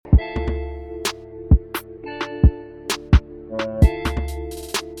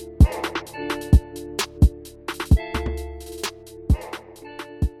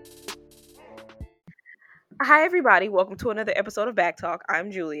Hi, everybody. Welcome to another episode of Back Talk.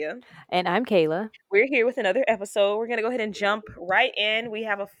 I'm Julia. And I'm Kayla. We're here with another episode. We're going to go ahead and jump right in. We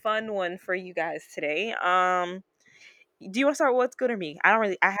have a fun one for you guys today. Do you want to start with what's good or me? I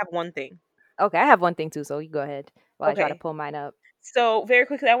have one thing. Okay, I have one thing too, so you go ahead while I try to Okay. pull mine up. So, very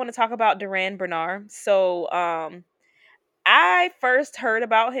quickly, I want to talk about Duran Bernard. I first heard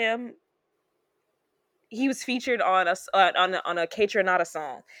about him. He was featured on a K Tronada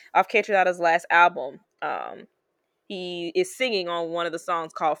song off K Tronada's last album. He is singing on one of the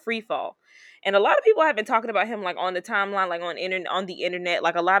songs called Free Fall. And a lot of people have been talking about him like on the timeline, like on the internet.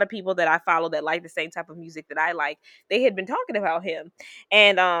 Like a lot of people that I follow that like the same type of music that I like, they had been talking about him.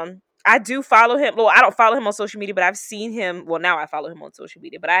 And I do follow him. Well, I don't follow him on social media, but I've seen him. Well, now I follow him on social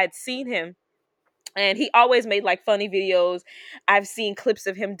media, but I had seen him and he always made like funny videos. I've seen clips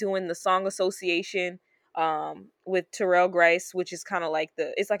of him doing the song association with Terrell Grice, which is kind of like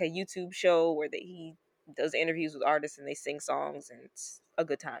it's like a YouTube show where he does interviews with artists and they sing songs and it's a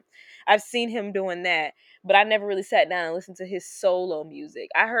good time. I've seen him doing that, but I never really sat down and listened to his solo music.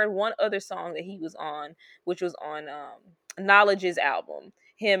 I heard one other song that he was on, which was on Knowledge's album,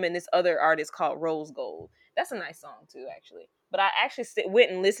 him and this other artist called Rose Gold. That's a nice song too, actually. But I actually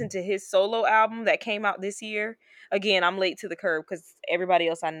went and listened to his solo album that came out this year. Again, I'm late to the curve because everybody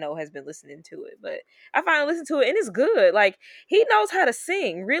else I know has been listening to it. But I finally listened to it and it's good. Like he knows how to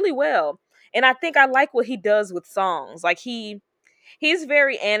sing really well, and I think I like what he does with songs. Like he's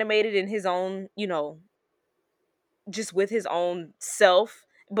very animated in his own, just with his own self.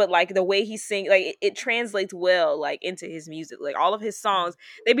 But like the way he sings, like it translates well, like into his music. Like all of his songs,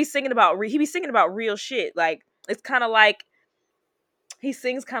 they be singing about he be singing about real shit. Like it's kind of like he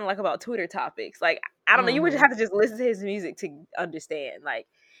sings kind of like about Twitter topics. Like I don't know, you would Hmm have to just listen to his music to understand. Like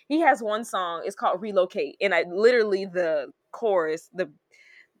he has one song, it's called Relocate, and I literally the chorus,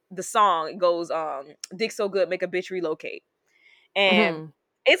 the song it goes dick so good make a bitch relocate. And hmm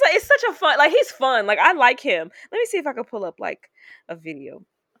it's like it's such a fun, like he's fun. Like I like him. Let me see if I can pull up like a video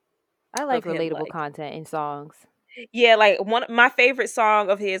I like of him. relatable Like content in songs. yeah, like one my favorite song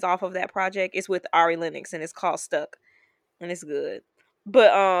of his off of that project is with Ari Lennox and it's called Stuck. And it's good.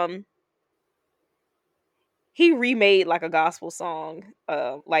 But he remade like a gospel song,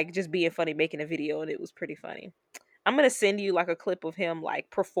 like just being funny, making a video, and it was pretty funny. I'm gonna send you like a clip of him like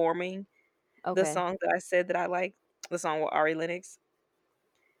performing the Okay. song that I said that I like, the song with Ari Lennox,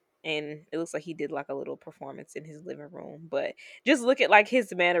 and it looks like he did like a little performance in his living room. But just look at like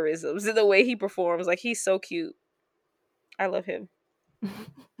his mannerisms and the way he performs, like he's so cute. I love him.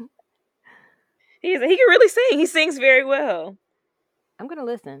 He can really sing. He sings very well. I'm gonna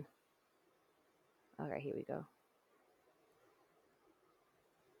listen. All right, here we go.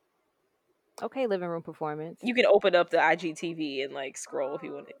 Okay, living room performance. You can open up the IGTV and like scroll if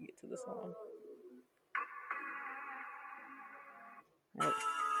you want to get to the song. Right.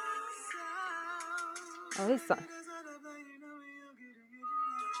 Oh, his song.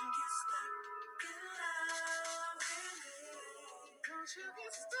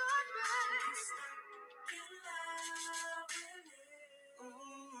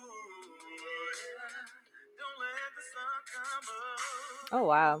 Oh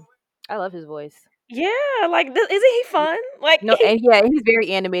wow, I love his voice. Yeah, like isn't he fun? Like No, and yeah, he's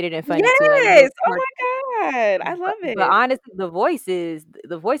very animated and funny too. Like little yes! Oh part. my god, I love But it. honestly, the voice is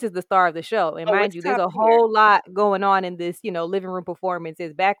the star of the show. And Oh, mind it's you, there's top a tier. whole lot going on in this, living room performance.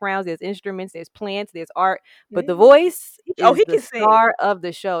 There's backgrounds, there's instruments, there's plants, there's art. But the Mhm. voice Oh, is he the can sing. star of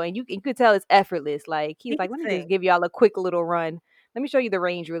the show. And you could tell it's effortless. Like he's He like, can let me just sing. give y'all a quick little run. Let me show you the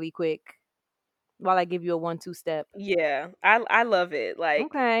range really quick while I give you a 1-2 step. Yeah, I love it. Like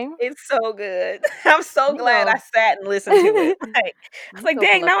Okay. it's so good. I'm so Let me glad I go. sat and listened to Let it. Like I was me like, go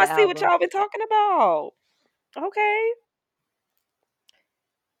dang, pull up now I the see what album. y'all been talking about. Okay,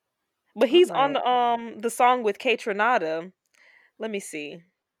 but All he's on right. the song with K Tronada. Let me see.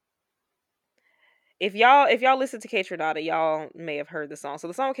 If y'all listen to K Tronada, y'all may have heard the song. So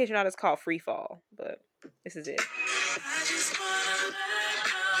the song with K Tronada is called Free Fall, but this is it. I just wanna let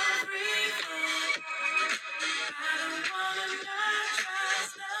go free fall. I don't wanna not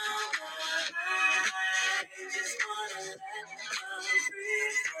trust no more. I just wanna let go free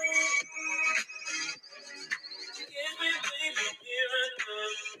fall. Give me, baby, here I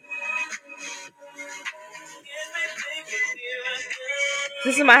come. Give me, baby, here I come.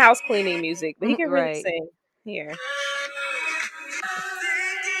 This is my house cleaning music, but he can really Right. sing. Here. Taking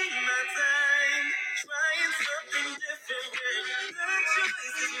my time, trying something different. The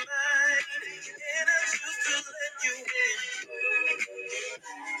choice is mine, and I choose to let you in.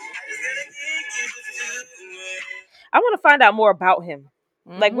 I just gotta get used to it. I want to find out more about him.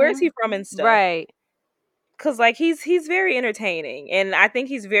 Like, where's Mm-hmm. he from and stuff? Right. cuz like he's very entertaining and I think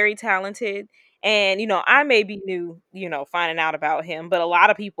he's very talented and I may be new, finding out about him, but a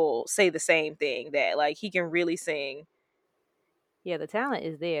lot of people say the same thing that like he can really sing. Yeah, the talent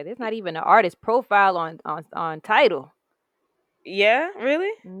is there. There's not even an artist profile on title. Yeah,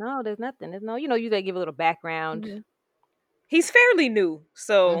 really? No, there's nothing. There's no, you gotta give a little background. Mhm. He's fairly new.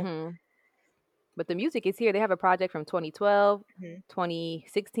 So, Hmm. But the music is here. They have a project from 2012, mhm.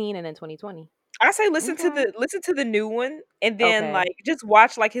 2016, and then 2020. I say Okay. listen to the new one and then Okay. like just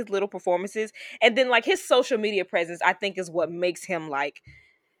watch like his little performances and then like his social media presence I think is what makes him like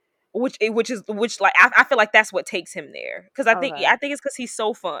which like I feel like that's what takes him there cuz Okay. I think it's cuz he's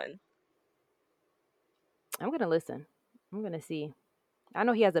so fun. I'm gonna listen. I'm gonna see. I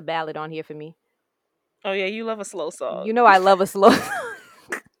know he has a ballad on here for me. Oh yeah, you love a slow song. You know I love a slow.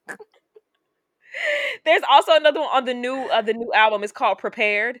 There's also another one on the new album. It's called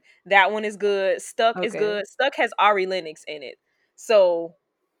Prepared. That one is good. Stuck is Okay. good. Stuck has Ari Lennox in it. So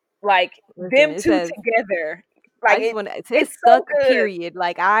like Listen, them it two says together, I like just want to. It says it's so stuck. good. Period.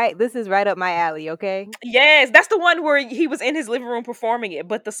 Like this is right up my alley. Okay. Yes, that's the one where he was in his living room performing it,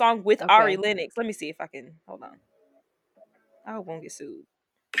 but the song with Ari Okay. Lennox. Let me see if I can hold on. I hope I won't get sued.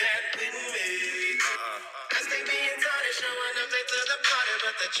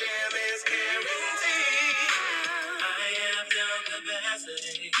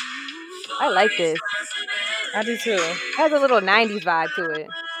 I like this. I do too. It has a little '90s vibe to it.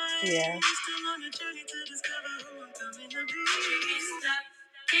 Yeah.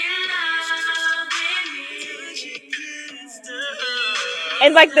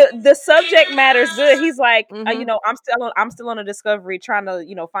 And like the subject matter is good. He's like, Mm-hmm. I'm still on a discovery, trying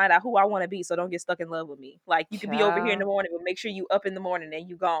to find out who I want to be. So don't get stuck in love with me. Like you could be over here in the Child. morning, but make sure you up in the morning and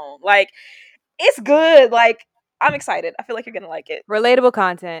you gone. Like it's good. Like I'm excited. I feel like you're gonna like it. Relatable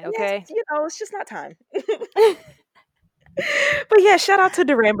content. Yes, Okay. it's just not time. But yeah, shout out to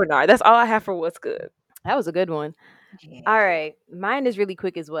Duran Bernard. That's all I have for what's good. That was a good one. All Yeah. right. Mine is really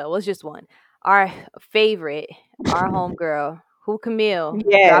quick as well. Well, it's just one. Our favorite, our homegirl, who Camille, dropped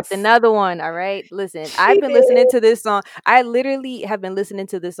Yes, another one. All right. Listen, I've she been listening did. to this song. I literally have been listening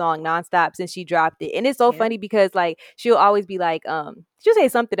to this song nonstop since she dropped it. And it's so Yeah. funny because like she'll always be like, she'll say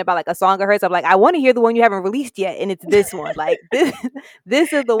something about like a song of hers. I'm like, I want to hear the one you haven't released yet. And it's this one. Like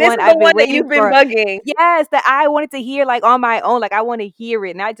this is the This one is the I've been one that waiting you've been for. bugging. Yes, that I wanted to hear like on my own. Like I want to hear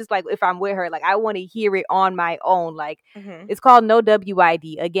it. Not just like if I'm with her. Like I want to hear it on my own. Like Hmm. it's called No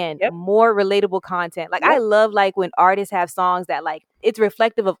WID. Again, Yep. more relatable content. Like I Yep. love like when artists have songs that like it's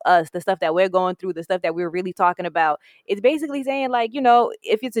reflective of us, the stuff that we're going through, the stuff that we're really talking about. It's basically saying like,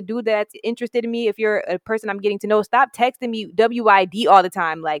 if it's a dude that's interested in me, if you're a person I'm getting to know, stop texting me WID all the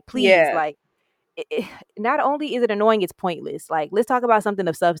time. Like please, Yeah. like not only is it annoying, it's pointless. Like let's talk about something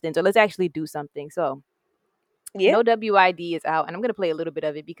of substance or let's actually do something. So Yeah. no WID is out, and I'm gonna play a little bit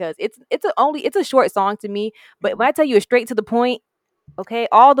of it because it's a short song to me. But Mhm. when I tell you it's straight to the point, okay,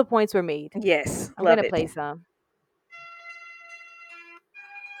 all the points were made. Yes. I'm Love gonna it. play some.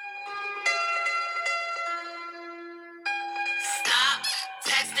 Stop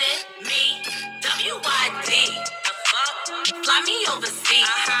texting me WYD. The fuck? Fly me overseas.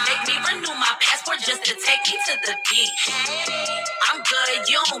 Make me renew my passport just to take me to the beach. I'm good,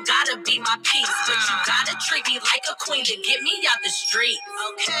 you don't gotta be my piece, but you gotta treat me like a queen to get me out the street.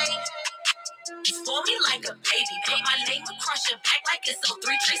 Okay? Spoil me like a baby. Put my name across your back like it's so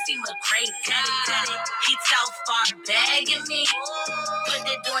three Tracy McGrady. Daddy. He tell far begging me. Put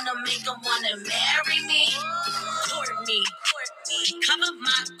it on to make him wanna marry me. Court me. Cover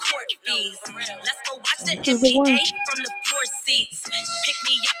my court fees. Let's go watch the This is the NBA one. from the floor seats. Pick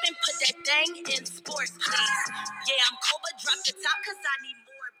me up and put that thing in sports, please. Yeah, I'm cold, but drop the top cause I need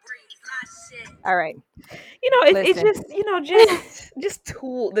more breeze. Ah, shit. All right, It's listen. just just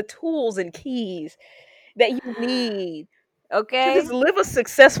the tools and keys that you need to just Okay, live a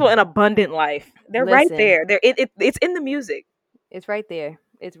successful and abundant life. They're right listen. there. It's in the music. It's right there.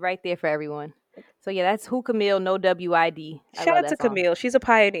 It's right there for everyone. So yeah, that's Who Camille, No WID. I Shout love out to that song. Camille. She's a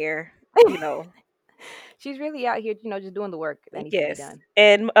pioneer. You know. She's really out here, just doing the work that needs to be Yes. done.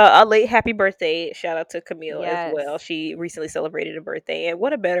 And a late happy birthday. Shout out to Camille as Yes. well. She recently celebrated a birthday. And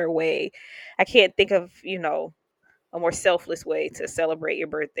what a better way. I can't think of, a more selfless way to celebrate your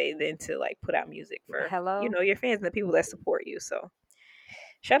birthday than to like put out music for, Hello. your fans and the people that support you. So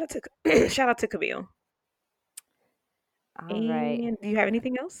shout out to shout out to Camille. All right. And do you have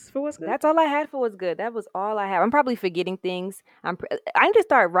anything else for what's good? That's all I had for was good. That was all I have. I'm probably forgetting things. I need to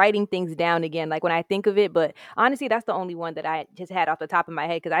start writing things down again, like when I think of it. But honestly, that's the only one that I just had off the top of my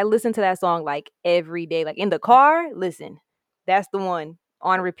head because I listen to that song like every day, like in the car. Listen, that's the one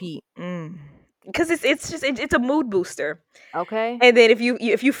on repeat. Mm. because it's a mood booster. Okay. And then if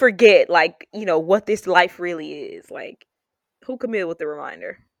you forget, like, what this life really is, like, who committed with the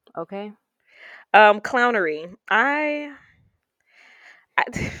reminder? Okay. Clownery. I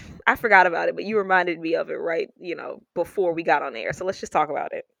I forgot about it, but you reminded me of it right, before we got on air. So let's just talk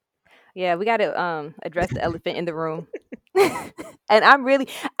about it. Yeah, we got to address the elephant in the room. And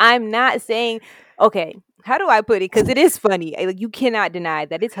I'm not saying, okay, how do I put it? Cuz it is funny. Like, you cannot deny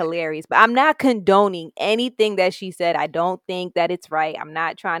that it's hilarious, but I'm not condoning anything that she said. I don't think that it's right. I'm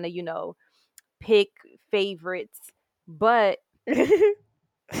not trying to, pick favorites. But,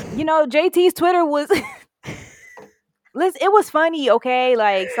 JT's Twitter was listen, it was funny, okay?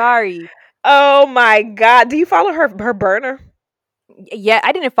 Like, sorry. Oh my god. Do you follow her burner? Yeah,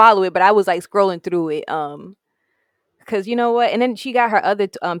 I didn't follow it, but I was like scrolling through it. Because you know what? And then she got her other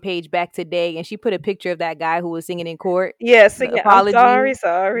page back today, and she put a picture of that guy who was singing in court. Yes, The yeah, I'm apology. sorry,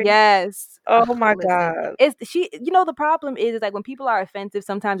 sorry. Yes. Oh my Listen, god. it's she. The problem is like when people are offensive,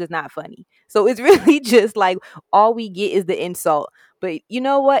 sometimes it's not funny. So it's really just like all we get is the insult. But you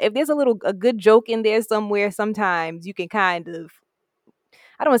know what? If there's a good joke in there somewhere, sometimes you can kind of,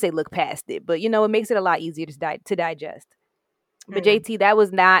 I don't want to say look past it, but it makes it a lot easier to digest. But Mm. JT, that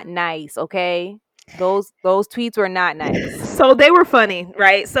was not nice. Okay, those tweets were not nice. So they were funny,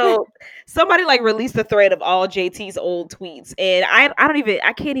 right? So somebody like released a thread of all JT's old tweets, and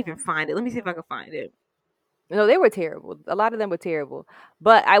I can't even find it. Let me see if I can find it. No, they were terrible. A lot of them were terrible.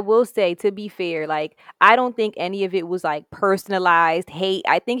 But I will say, to be fair, like, I don't think any of it was like personalized hate.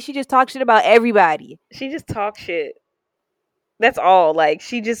 I think she just talked shit about everybody. She just talked shit. That's all. Like,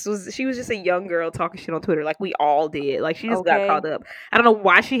 she was just a young girl talking shit on Twitter, like we all did. Like, she just got Okay. caught up. I don't know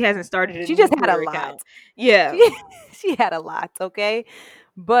why she hasn't started a She new just had a Twitter lot. account. Yeah. She she had a lot, okay?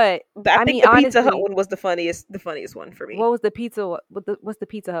 But I I think mean, the Pizza Hut honestly, one was the funniest one for me. what was the pizza what's the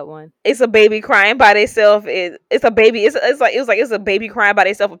Pizza Hut one? It's a baby crying by themselves. It's a baby. It's a baby crying by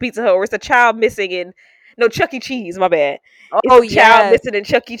themselves. A Pizza Hut, or it's a child missing in no Chuck E. Cheese. My bad. It's Oh a child yes. missing in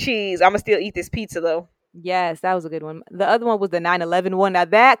Chuck E. Cheese. I'ma still eat this pizza though. Yes, that was a good one. The other one was the 9/11 one. Now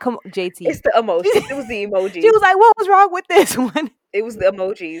that come It's JT. the She, emojis. It was the she emojis. was like, "What was wrong with this one?" It was the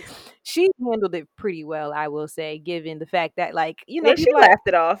emojis. She handled it pretty well, I will say, given the fact that, like, Yeah, she people are, laughed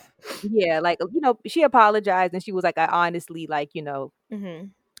it off. yeah, like, she apologized and she was like, I honestly, like, Hmm.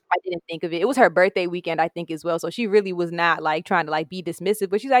 I didn't think of it. It was her birthday weekend, I think, as well. So she really was not like trying to like be dismissive,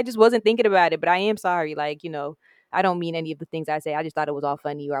 but she's like, I just wasn't thinking about it, but I am sorry. Like, I don't mean any of the things I say. I just thought it was all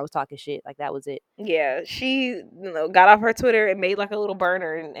funny or I was talking shit. Like, that was it. Yeah, she got off her Twitter and made like a little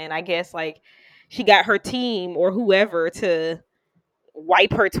burner, and I guess like she got her team or whoever to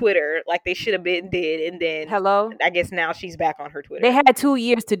wipe her Twitter like they should have been did, and then Hello? I guess now she's back on her They Twitter. had 2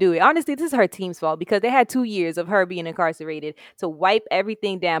 years to do it. Honestly, this is her team's fault because they had 2 years of her being incarcerated to wipe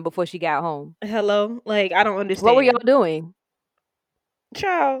everything down before she got home. Hello, like I don't What were y'all understand, doing?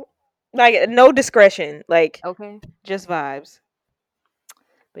 child. Like no discretion, like Okay. just vibes.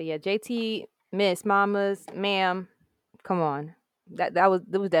 But yeah, JT, Miss Mamas, ma'am, come on. There was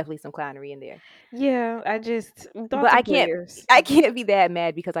definitely some clownery in there. Yeah, I just But thoughts and prayers. I can't be that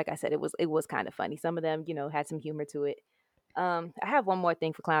mad because like I said, it was kind of funny. Some of them, had some humor to it. I have one more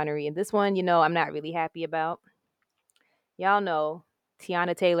thing for clownery, and this one, I'm not really happy about. Y'all know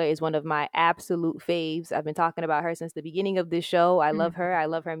Tiana Taylor is one of my absolute faves. I've been talking about her since the beginning of this show. I love Mhm, her. I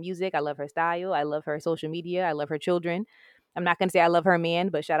love her music. I love her style. I love her social media. I love her children. I'm not gonna say I love her man,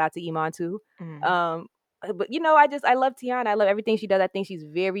 but shout out to Iman too. mhm, Um, but I love Tiana. I love everything she does. I think she's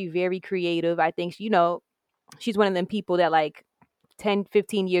very, very creative. I think she's one of them people that like 10,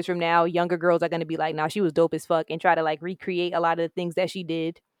 15 years from now, younger girls are gonna be like, nah, she was dope as fuck and try to like recreate a lot of the things that she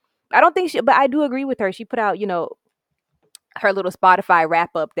did. I don't think but I do agree with her. She put out, her little Spotify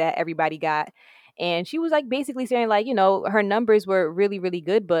wrap up that everybody got. And she was like basically saying like, her numbers were really, really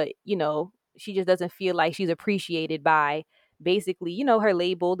good, but she just doesn't feel like she's appreciated by basically, her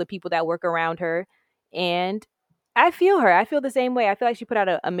label, the people that work around her. And I feel her. I feel the same way. I feel like she put out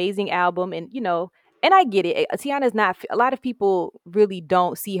an amazing album and and I get it. Tiana's not. A lot of people really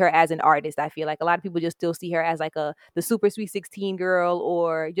don't see her as an artist. I feel like a lot of people just still see her as like the super sweet 16 girl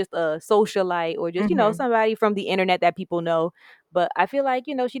or just a socialite or just mhm. somebody from the internet that people know. But I feel like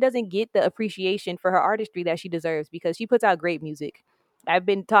she doesn't get the appreciation for her artistry that she deserves because she puts out great music. I've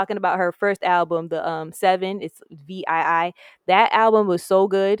been talking about her first album, the Seven. It's VII. That album was so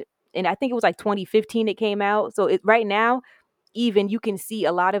good, and I think it was like 2015 it came out. So right now even you can see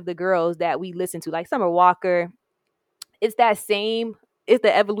a lot of the girls that we listen to, like Summer Walker. It's that same, it's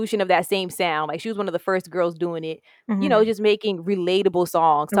the evolution of that same sound. Like she was one of the first girls doing it, Mhm. just making relatable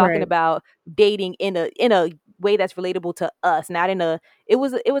songs, talking Right. about dating in a way that's relatable to us, not in a it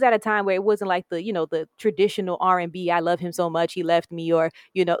was at a time where it wasn't like the, the traditional R&B, I love him so much he left me, or,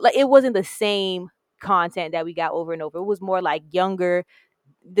 like it wasn't the same content that we got over and over. It was more like younger,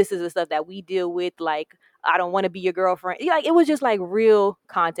 this is the stuff that we deal with, like I don't want to be your girlfriend. Like it was just like real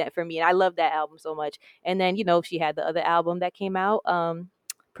content for me, and I love that album so much. And then, she had the other album that came out,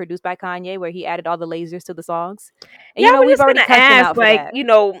 produced by Kanye, where he added all the lasers to the songs. And Yeah, I was we've just already gonna cussed him ask, out for like, that.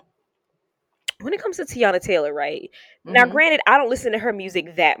 when it comes to Tiana Taylor, right? Now, Mm-hmm. granted, I don't listen to her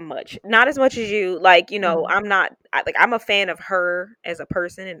music that much, not as much as you. Like, Mm-hmm. I'm not like I'm a fan of her as a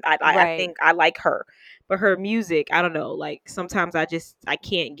person, and I Right. think I like her, but her music, I don't know. Like sometimes I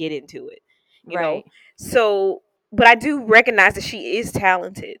can't get into it, you know. Right. So, but I do recognize that she is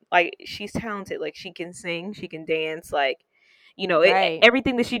talented. Like she's talented. Like she can sing, she can dance. Like, Right.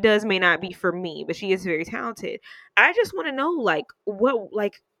 everything that she does may not be for me, but she is very talented. I just want to know, like,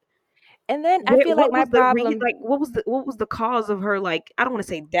 And then I feel like what was the what was the cause of her, like, I don't want to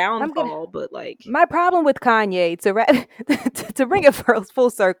say I'm gonna downfall, but like. my problem with Kanye, to bring it full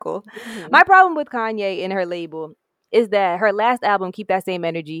circle, Mhm. my problem with Kanye and her label is that her last album, Keep That Same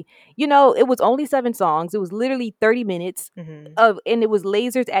Energy, it was only 7 songs. It was literally 30 minutes Mhm. and it was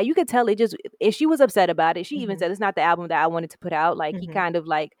lasers. And you could tell it just, and she was upset about it. She even Mhm. said, it's not the album that I wanted to put out. Like he Mhm. kind of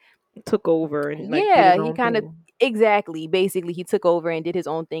like, Took over and like did yeah, his he own kind of, thing. exactly, basically he took over and did his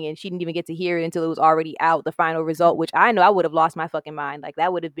own thing, and she didn't even get to hear it until it was already out, the final result, which I know I would have lost my fucking mind. Like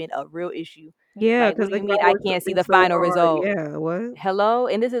that would have been a real issue. Yeah, Like, what because do they you mean probably I worked can't see something the so final hard. result? Yeah, what? Hello?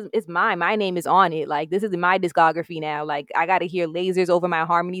 And it's mine. My name is on it. Like, this is my discography now. Like, I gotta hear lasers over my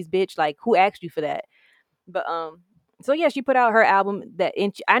harmonies, bitch. Like, who asked you for that? But so yeah, she put out her album that,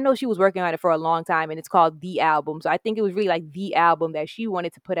 and I know she was working on it for a long time, and it's called The Album. So I think it was really like the album that she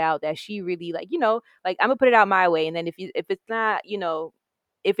wanted to put out, that she really like, like I'm gonna put it out my way, and then if it's not,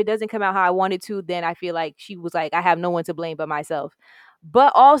 if it doesn't come out how I wanted to, then I feel like she was like, I have no one to blame but myself.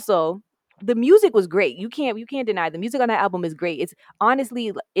 But also, the music was great. You can't deny the music on that album is great. It's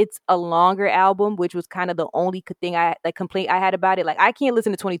honestly, it's a longer album, which was kind of the only thing complaint I had about it. Like I can't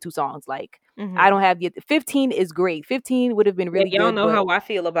listen to 22 songs. Like I Mhm. don't have the 15 is great. 15 would have been Yeah, really y'all good, know but how I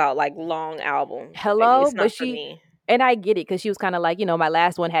feel about like long albums. Like hello, it's but not for she, me. and I get it because she was kind of like, my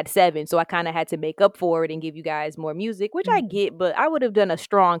last one had 7, so I kind of had to make up for it and give you guys more music, which I Mhm. get, but I would have done a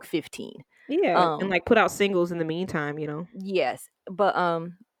strong 15. Yeah, and Um, like put out singles in the meantime. Yes, but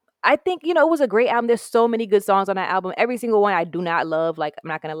I think it was a great album. There's so many good songs on that album. Every single one I do not love. Like I'm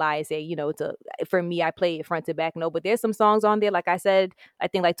not gonna lie and say it's a, for me I play it front to back. No, but there's some songs on there. Like I said, I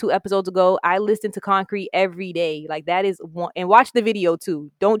think like 2 episodes ago, I listen to Concrete every day. Like that is one, and watch the video too.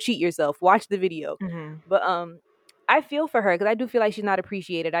 Don't cheat yourself. Watch the video. Mhm. But I feel for her because I do feel like she's not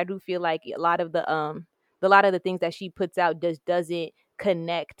appreciated. I do feel like a lot of the things that she puts out just doesn't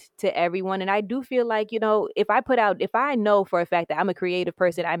connect to everyone. And I do feel like, if I know for a fact that I'm a creative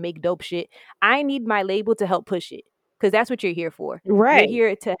person, I make dope shit, I need my label to help push it. Cause that's what you're here for. You're Right.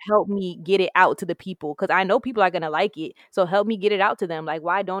 here to help me get it out to the people. Cause I know people are gonna like it. So help me get it out to them. Like,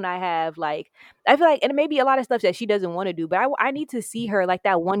 why don't I have like, I feel like, and maybe a lot of stuff that she doesn't want to do, but I need to see her like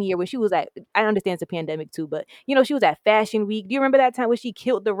that one year when she was at, I understand it's a pandemic too, but she was at Fashion Week. Do you remember that time when she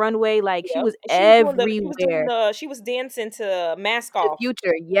killed the runway? Like she Yep. was And everywhere. she was dancing to Mask To Off.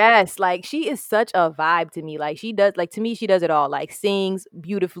 Future, yes. Like she is such a vibe to me. Like she does, like to me, she does it all. Like sings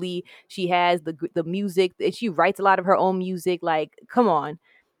beautifully. She has the music, and she writes a lot of her own music. Like, come on,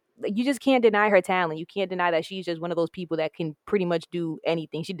 like, you just can't deny her talent. You can't deny that she's just one of those people that can pretty much do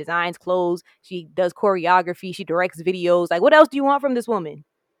anything. She designs clothes. She does choreography. She directs videos. Like, what else do you want from this woman?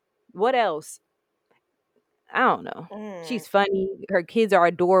 What else? I don't know. Mm, She's funny. Her kids are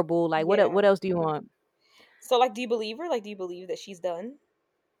adorable. Like, yeah. what else do you want? So, like, do you believe her? Like, do you believe that she's done?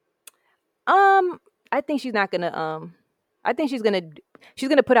 Um, I think she's not gonna. I think she's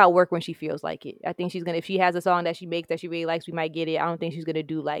gonna put out work when she feels like it. I think she's gonna, if she has a song that she makes that she really likes, we might get it. I don't think she's gonna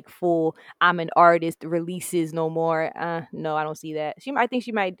do like full I'm an artist releases no more. No, I don't see that. I think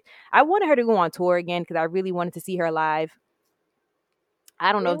she might. I wanted her to go on tour again because I really wanted to see her live.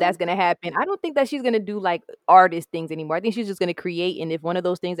 I don't know if Really? that's gonna happen. I don't think that she's gonna do like artist things anymore. I think she's just gonna create, and if one of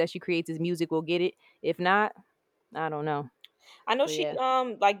those things that she creates is music, we'll get it. If not, I don't know. I know But she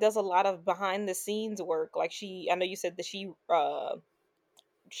yeah. like does a lot of behind the scenes work. Like I know you said that she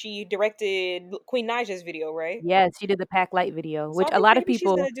directed Queen Naja's video, right? Yes, she did the Pack Light video, So which I a think lot of maybe she's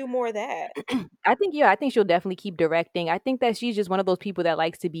people, gonna do more of that. I think she'll definitely keep directing. I think that she's just one of those people that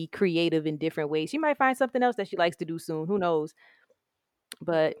likes to be creative in different ways. She might find something else that she likes to do soon. Who knows?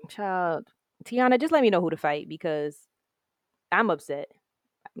 But child, Tiana, just let me know who to fight because I'm upset.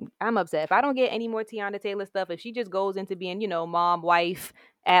 I'm upset. If I don't get any more Tiana Taylor stuff, if she just goes into being, mom, wife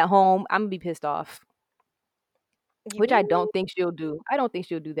at home, I'm gonna be pissed off. which I don't You think she'll do. I don't think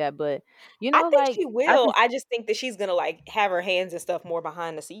she'll do that, but I think like she I will. just I just think that she's gonna like have her hands and stuff more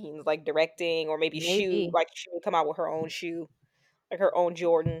behind the scenes, like directing or maybe shoe. maybe Like she would come out with her own shoe, like her own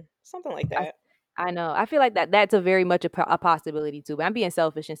Jordan, something like I that. I know. I feel like that's a very much a possibility too. But I'm being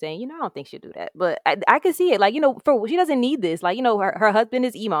selfish and saying, I don't think she'll do that. But I can see it. Like, for she doesn't need this. Like, her husband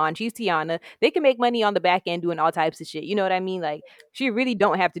is Iman. She's Tiana. They can make money on the back end doing all types of shit. You know what I mean? Like, she really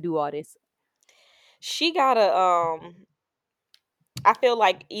don't have to do all this. She gotta I feel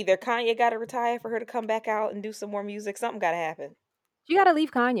like either Kanye gotta retire for her to come back out and do some more music. Something gotta happen. She got to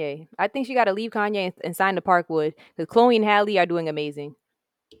leave Kanye. I think she got to leave Kanye and sign to Parkwood because Chloe and Halle are doing amazing.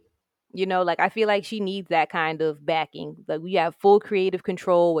 Like I feel like she needs that kind of backing. Like we have full creative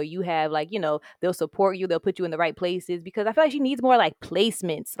control where you have like, they'll support you, they'll put you in the right places because I feel like she needs more like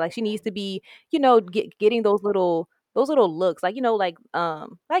placements. Like she needs to be, getting those little looks like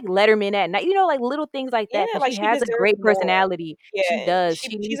Letterman at night, like little things like that Yeah, because like she she has a deserves great more. personality. She Yeah, does. she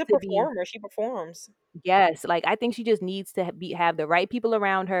She she's needs a to be. performer. She performs. Yes, like I think she just needs to have the right people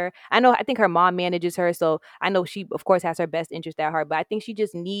around her. I think her mom manages her, so I know she of course has her best interest at heart, but I think she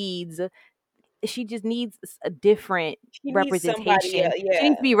just needs a different She needs somebody. representation. She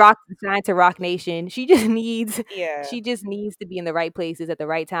needs to Yeah, be signed to Rock Nation. She just needs yeah. she just needs to be in the right places at the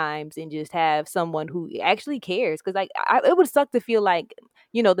right times and just have someone who actually cares. Because like it would suck to feel like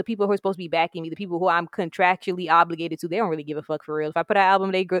the people who are supposed to be backing me, the people who I'm contractually obligated to, they don't really give a fuck for real. If I put out an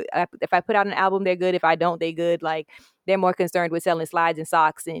album, they good. If I put out an album, they're good. If I don't, they good. Like they're more concerned with selling slides and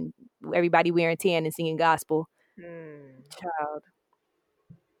socks and everybody wearing tan and singing gospel. Hmm. Child.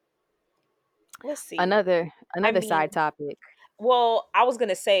 Let's see. I Another mean, side topic. well, I was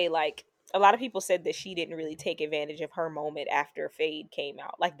gonna say like a lot of people said that she didn't really take advantage of her moment after Fade came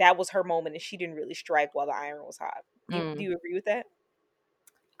out. Like that was her moment, and she didn't really strike while the iron was hot. Do Mm. you agree with that?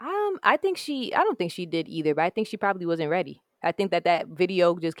 I don't think she did either, but I think she probably wasn't ready. I think that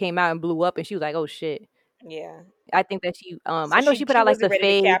video just came out and blew up, and she was like, "Oh shit." Yeah. I think that So I know she put she out like wasn't the ready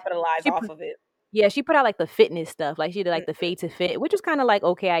to fade. capitalize She off put, of it. yeah, she put out like the fitness stuff. Like she did like the Mm-mm. fade to fit, which was kind of like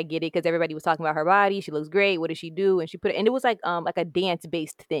okay, I get it because everybody was talking about her body. She looks great. What does she do? And she put it, and it was like a dance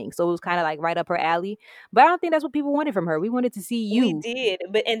based thing, so it was kind of like right up her alley. But I don't think that's what people wanted from her. We wanted to see We you. did,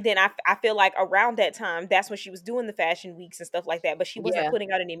 but and then I feel like around that time, that's when she was doing the fashion weeks and stuff like that. But she wasn't Yeah.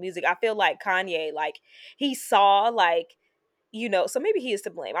 putting out any music. I feel like Kanye, like he saw, like so maybe he is to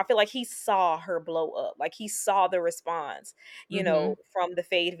blame. I feel like he saw her blow up, like he saw the response, Mhm. from the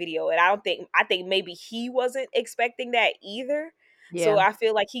Fade video, and I think maybe he wasn't expecting that either. So Yeah. I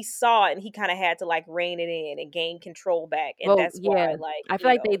feel like he saw it and he kind of had to like rein it in and gain control back, and Well, that's why, yeah. like I feel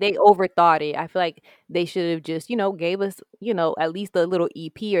like they overthought it. I feel like they should have just, gave us, at least a little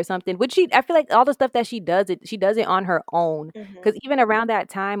EP or something. Which I feel like all the stuff that she does it on her own. Mhm, Because even around that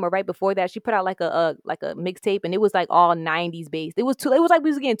time or right before that, she put out like a mixtape, and it was like all '90s based. It was two. It was like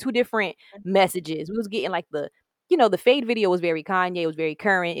we was getting two different mhm, messages. We was getting like the Fade video was very Kanye. It was very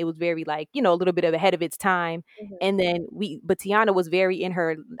current. It was very like a little bit of ahead of its time. mhm. And then but Tiana was very in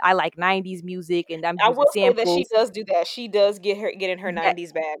her. I like '90s music, and I'm I using will say that she samples. does do that. She does get in her Yeah,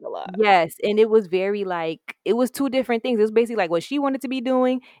 90s bag a lot. yes, and it was very like it was two different things. It was basically like what she wanted to be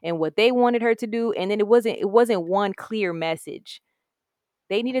doing and what they wanted her to do, and then it wasn't one clear message.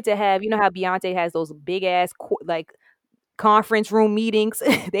 They needed to have, how Beyonce has those big ass like conference room meetings.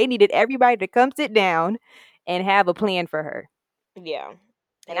 They needed everybody to come sit down and have a plan for her. Yeah.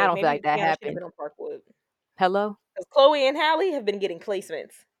 And I Hey, don't feel like maybe that Tiana should have happened. been on Parkwood. Hello? Because Chloe and Halle have been getting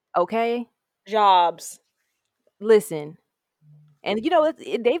placements, Okay? jobs. Listen. And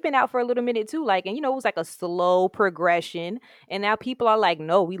they've been out for a little minute too, like, and it was like a slow progression, and now people are like,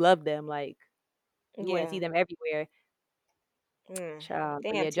 no, we love them, like we want to see Yeah. them everywhere. Mm. Child.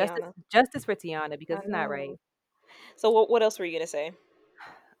 But Damn, yeah, justice Tiana. justice for Tiana because I it's not right. know. So what else were you gonna say?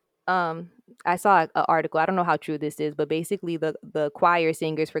 Um, I saw an article. I don't know how true this is, but basically the choir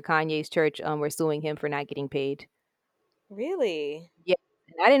singers for Kanye's church were suing him for not getting paid. Really? Yeah.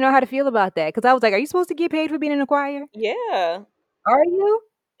 And I didn't know how to feel about that because I was like, are you supposed to get paid for being in a choir? Yeah. Are you?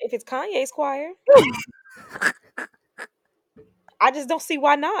 If it's Kanye's choir, I just don't see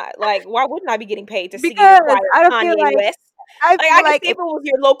why not. Like, why wouldn't I be getting paid to sing in your Because choir, I don't feel Kanye like West? I Like, feel I can like see if it was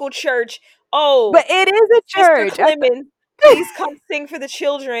your local church. Oh, but it is a Sister church. Clemens, please come sing for the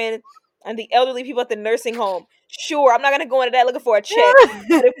children and the elderly people at the nursing home. Sure, I'm not gonna go into that looking for a check.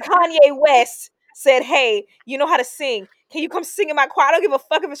 But if Kanye West said, "Hey, you know how to sing? Can you come sing in my choir?" I don't give a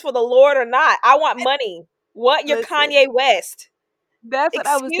fuck if it's for the Lord or not. I want money. What? You're Listen, Kanye West. that's what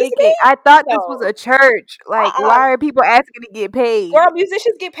I was Excuse thinking. me? I thought this was No. a church. Like, Uh-uh. why are people asking to get paid? Girl,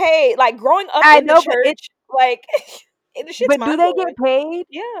 musicians get paid. Like growing up I in the know, but church, like the shit's do mind they get blowing. paid?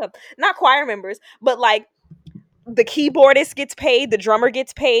 Yeah. Not choir members, but like the keyboardist gets paid, the drummer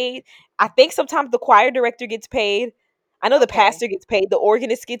gets paid. I think sometimes the choir director gets paid. I know the Okay, pastor gets paid, the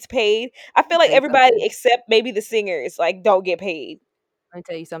organist gets paid. I let me feel like tell you everybody something. except maybe the singers like don't get paid. Let me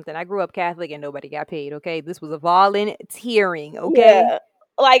tell you something. I grew up Catholic and nobody got paid. Okay, this was a volunteering. Okay, Yeah.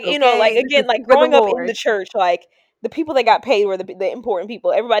 Like, like okay, this again, is like for the growing up in the Lord. church, like the people that got paid were the important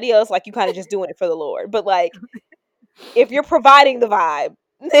people. Everybody else, like you kind of just doing it for the Lord. But like if you're providing the vibe,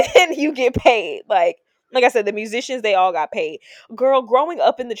 then you get paid. Like I said, the musicians, they all got paid. Girl, growing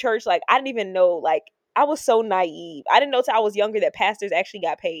up in the church, like I didn't even know, like I was so naive. I didn't know till I was younger that pastors actually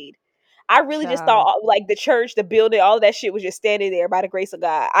got paid. I really just thought Child. like the church, the building, all of that shit was just standing there by the grace of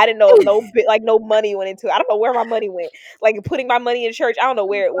God. I didn't know no bit like no money went into it. I don't know where my money went. Like putting my money in church, I don't know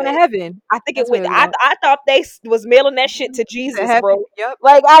where it Going to went. heaven. I think it That's went. where we going. I thought they was mailing that shit to To Jesus, heaven. bro. Yep.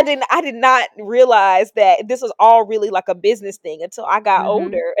 Like I did not realize that this was all really like a business thing until I got Hmm.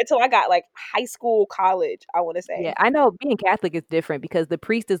 older. Until I got like high school, college. I want to Yeah, say. I know being Catholic is different because the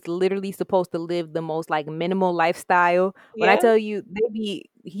priest is literally supposed to live the most like minimal lifestyle. When I Yeah. tell you, maybe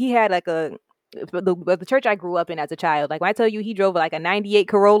he had like a but the church I grew up in as a child, like when I tell you he drove like a 98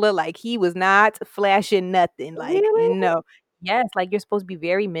 Corolla, like he was not flashing nothing. Like, Really? no. Yes, like you're supposed to be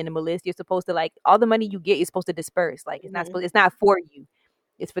very minimalist. You're supposed to like all the money you get, you're supposed to disperse. Like Hmm. it's not for you.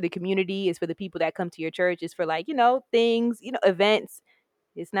 It's for the community, it's for the people that come to your church, it's for like, things, events.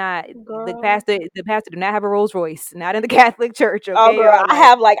 It's not Girl. the pastor do not have a Rolls Royce, not in the Catholic Church, Oh, okay, girl. y'all? I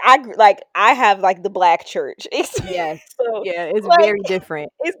Like, have I have like the black church. yes. So Yeah, it's like very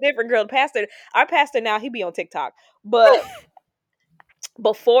different. it's different, girl. Our pastor now he be on TikTok, but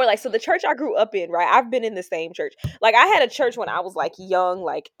before like so the church I grew up in, right? I've been in the same church. Like I had a church when I was like young,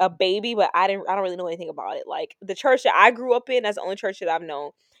 like a baby, but I don't really know anything about it. Like the church that I grew up in, that's the only church that I've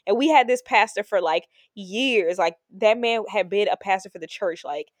known. And we had this pastor for like years. Like that man had been a pastor for the church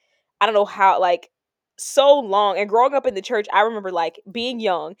like I don't know how like so long. And growing up in the church, I remember like being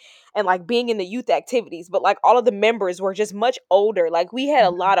young and like being in the youth activities, but like all of the members were just much older. Like we had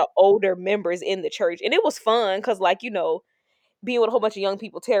a Mhm. lot of older members in the church and it was fun cuz like being with a whole bunch of young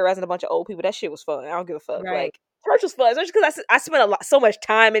people terrorizing a bunch of old people. That shit was fun. I don't give a fuck. Right. Like church was fun, especially because I spent so much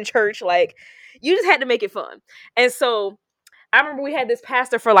time in church. Like you just had to make it fun. And so I remember we had this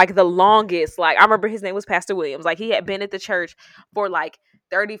pastor for like the longest. Like I remember his name was Pastor Williams. Like he had been at the church for like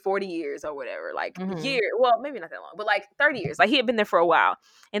 30, 40 years or whatever. Like Mhm. year, well, maybe not that long, but like 30 years. Like he had been there for a while.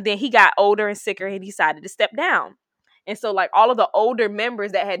 And then he got older and sicker and he decided to step down. And so like all of the older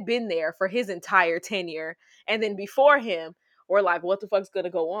members that had been there for his entire tenure and then before him were like, what the fuck's gonna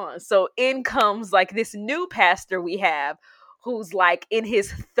go on? So in comes like this new pastor we have who's like in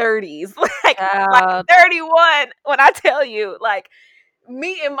his 30s, like Child. 31 when I tell you like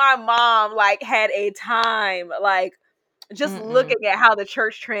me and my mom like had a time like just Mm-mm. looking at how the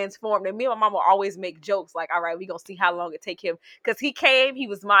church transformed. And me and my mom will always make jokes like, all right, we gonna see how long it take him. Cause he came, he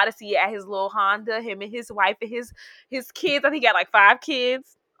was modest, he had his little Honda, him and his wife and his kids. I think he got like 5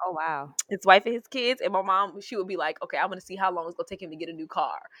 kids, Oh, wow. his wife and his kids. And my mom, she would be like, okay, I'm gonna see how long it's gonna take him to get a new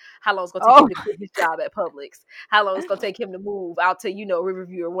car, how long it's gonna take him Oh, to quit his job at Publix, how long it's gonna take him to move out to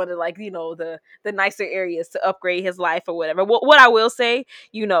Riverview or one of like the nicer areas to upgrade his life or whatever. What I will say,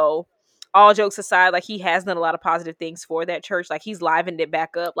 all jokes aside, like he has done a lot of positive things for that church. Like he's livened it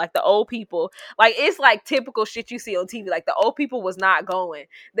back up. Like the old people, like it's like typical shit you see on TV. Like the old people was not going.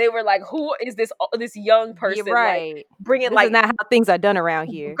 They were like, "Who is this young you're person?" Like right. bringing This is like not how things are done around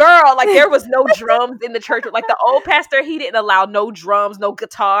here. girl, like there was no drums in the church. Like the old pastor, he didn't allow no drums, no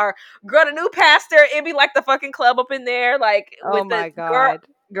guitar. Girl, the new pastor, it'd be like the fucking club up in there, like Oh with the my God.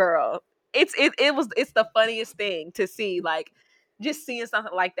 girl. It's the funniest thing to see, like just seeing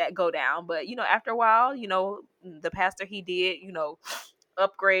something like that go down. But after a while, the pastor he did,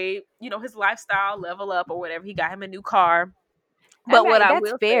 upgrade, his lifestyle, level up or whatever. He got him a new car. I But what mean, I that's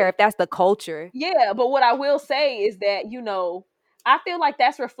will fair say if that's the culture. yeah, but what I will say is that, I feel like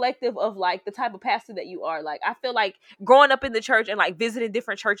that's reflective of like the type of pastor that you are. Like I feel like growing up in the church and like visiting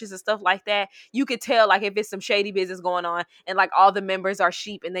different churches and stuff like that, you could tell like if it's some shady business going on and like all the members are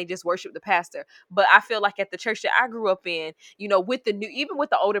sheep and they just worship the pastor. But I feel like at the church that I grew up in, with the new even with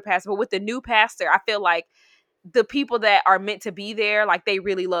the older pastor, but with the new pastor, I feel like the people that are meant to be there, like they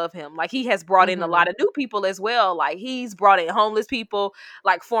really love him. Like he has brought in a lot Mhm. of new people as well. Like he's brought in homeless people,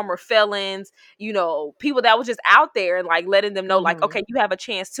 like former felons, people that was just out there and like letting them know, like, Mhm. okay, you have a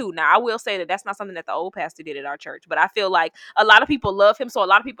chance too. Now, I will say that that's not something that the old pastor did at our church, but I feel like a lot of people love him. So a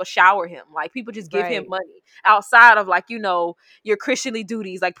lot of people shower him. Like people just give him Right. money outside of like, your Christianly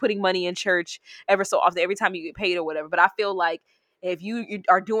duties, like putting money in church ever so often, every time you get paid or whatever. But I feel like if you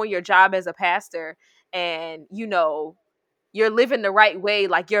are doing your job as a pastor and you're living the right way,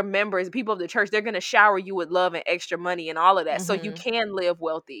 like your members, people of the church, they're gonna shower you with love and extra money and all of that, so you Mm-hmm. can live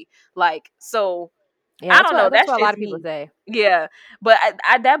wealthy. Like, so Yeah, I don't know. that's That's what a lot just of people me. say. Yeah, but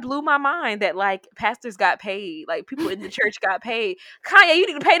that blew my mind that like pastors got paid, like people in the church got paid. Kanye, you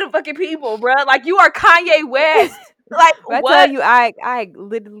need to pay the fucking people, bruh. Like you are Kanye West. Like But I tell what? you, I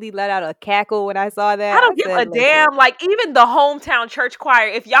literally let out a cackle when I saw I that. I don't give said, a "Listen, damn. Like even the hometown church choir,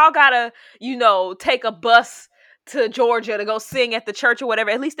 if y'all gotta, take a bus to Georgia to go sing at the church or whatever,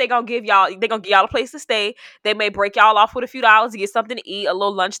 at least they gonna give y'all a place to stay. They may break y'all off with a few dollars to get something to eat, a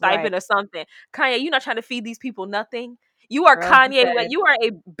little lunch right, stipend or something. Kanye, you're not trying to feed these people nothing. You are girl, he Kanye. said You are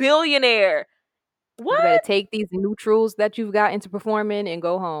a billionaire. you better What? take these neutrals that you've got into performing and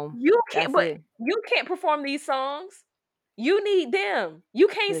go home." You can't. That's But it. you can't perform these songs. You need them. You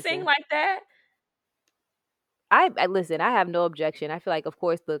can't sing Listen, like that. I listen. I have no objection. I feel like, of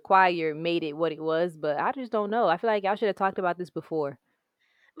course, the choir made it what it was, but I just don't know. I feel like y'all should have talked about this before.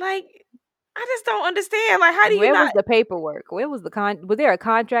 Like I just don't understand. Like how do you Where not? was the paperwork? Where was the Was there a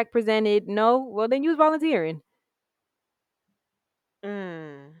contract presented? No. Well, then you was volunteering.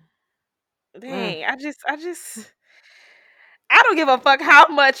 Mm. Mm. Dang, I don't give a fuck how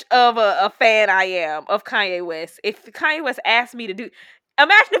much of a fan I am of Kanye West. If Kanye West asked me to do,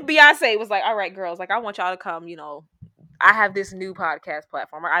 imagine if Beyonce was like, "All right, girls, like I want y'all to come. I have this new podcast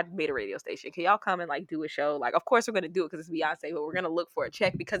platform. Or I made a radio station. Can y'all come and like do a show? Like, of course we're gonna do it because it's Beyonce, but we're gonna look for a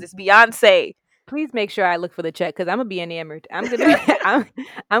check because it's Beyonce. Please make sure I look for the check because I'm gonna be enamored. I'm gonna be I'm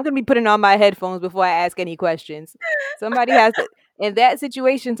gonna be putting on my headphones before I ask any questions. Somebody has to in that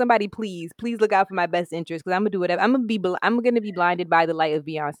situation. Somebody please look out for my best interest because I'm gonna do whatever. I'm gonna be blinded by the light of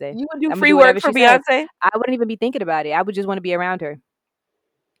Beyonce. You gonna do I'm gonna free do work whatever for she says. Beyonce? I wouldn't even be thinking about it. I would just want to be around her.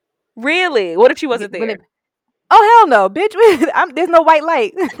 Really? What if she wasn't When there? it, oh hell no, bitch! There's no white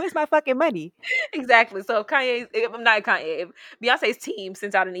light. Where's my fucking money? Exactly. So if I'm not Kanye, if Beyonce's team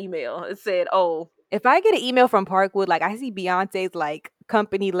sends out an email, it said, "Oh, If I get an email from Parkwood, like I see Beyonce's like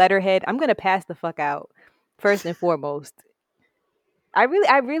company letterhead, I'm gonna pass the fuck out. First and foremost, I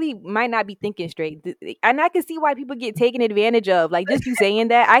really might not be thinking straight, and I can see why people get taken advantage of. Like just you saying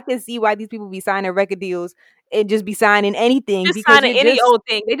that, I can see why these people be signing record deals and just be signing anything just because signing you're any just old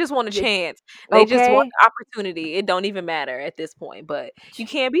thing. They just want a chance. They just want okay. the opportunity. It don't even matter at this point. But you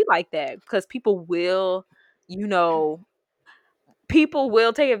can't be like that because you know, people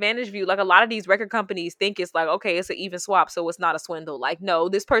will take advantage of you. Like a lot of these record companies think it's like, okay, it's an even swap, so it's not a swindle. Like, no,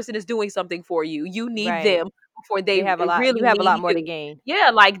 this person is doing something for you. You need Right. them before They they have a lot. You really have a lot need more to you. gain.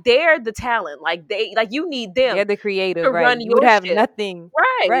 Yeah, like they're the talent. Like you need them They're the creative, to right? run You would your have ship. nothing,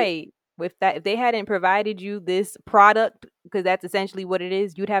 Right. right? With that, if they hadn't provided you this product, because that's essentially what it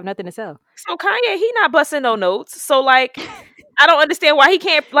is, you'd have nothing to sell. So Kanye, he not busting no notes. So like I don't understand why he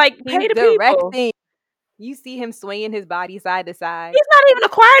can't like He's pay the people. directing. You see him swaying his body side to side. He's not even a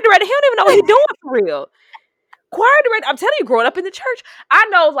choir director. He don't even know what he's doing for real. Choir director. I'm telling you, growing up in the church, I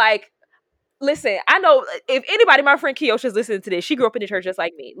know. Like, listen, I know if anybody, my friend Keyosha's listening to this. She grew up in the church just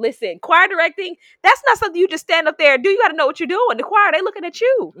like me. Listen, choir directing. That's not something you just stand up there and do. You got to know what you're doing. The choir, they looking at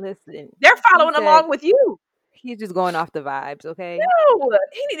you. Listen, They're he following said along with you. he's just going off the vibes. Okay, No,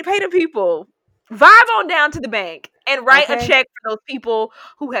 he need to pay the people. Vibe on down to the bank and write a okay. check for those people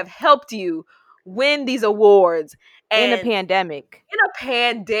who have helped you win these awards. In a And pandemic, in a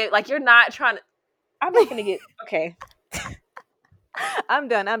pandemic, like you're not trying to. I'm not gonna get okay. I'm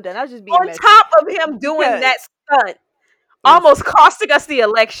done. I'm done. I was just being On messy top of him doing because that stunt, almost listen, costing us the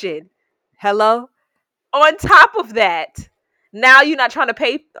election. hello. On top of that, now you're not trying to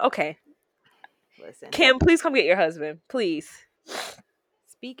pay. Okay, Listen. Kim, please come get your husband, please.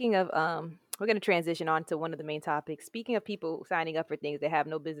 Speaking of we're going to transition on to one of the main topics. Speaking of people signing up for things they have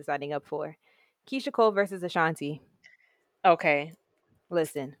no business signing up for. Keyshia Cole versus Ashanti. Okay,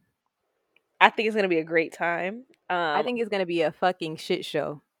 Listen, I think it's gonna be a great time. I think it's going to be a fucking shit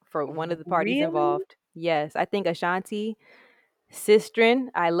show for one of the parties Really? involved. Yes, I think Ashanti, Sistren,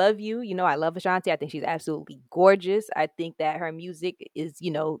 I love you. You know, I love Ashanti. I think she's absolutely gorgeous. I think that her music is,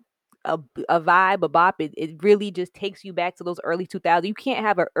 a vibe, a bop. It really just takes you back to those early 2000s. You can't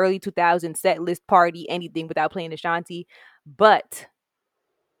have an early 2000s set list party, anything without playing Ashanti. But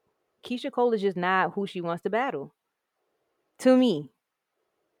Keyshia Cole is just not who she wants to battle. To me,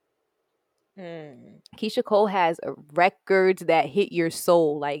 Hmm. Keyshia Cole has records that hit your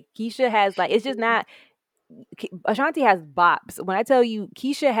soul. Like Keisha has, like it's just not. Ashanti has bops. When I tell you,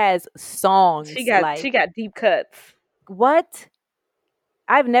 Keisha has She songs. got Like she got deep cuts. what?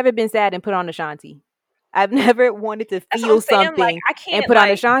 I've never been sad and put on Ashanti. I've never wanted to That's what I'm feel saying. Like something I and can't put on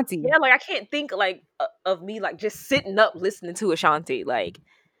like Ashanti. yeah, like I can't think like of me like just sitting up listening to Ashanti. Like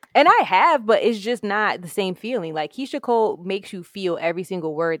And I have, but it's just not the same feeling. Like Keisha Cole makes you feel every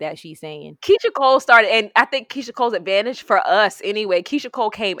single word that she's saying. Keyshia Cole started, and I think Keyshia Cole's advantage for us anyway. Keyshia Cole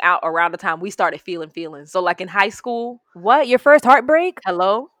came out around the time we started feeling feelings. So, like in high school, What? Your first heartbreak?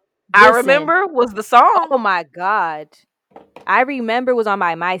 hello, I Listen. remember was the song. Oh my God. I remember was on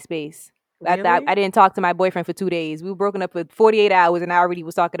my MySpace. At that, Really, I didn't talk to my boyfriend for 2 days. We were broken up for 48 hours, and I already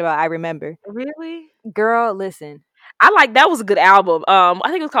was talking about I remember. really. Girl, listen. I like that was a good album. I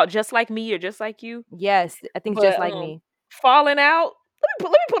think it was called Just Like Me or Just Like You. Yes, I think it's just But like me. Falling Out.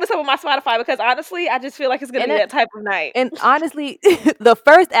 Let me pull this up on my Spotify because honestly, I just feel like it's gonna And be it, that type of night. and honestly, the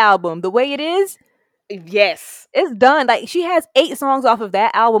first album, the way it is, Yes, it's done. Like she has 8 songs off of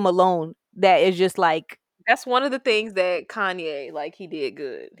that album alone. That is just like, that's one of the things that Kanye like he did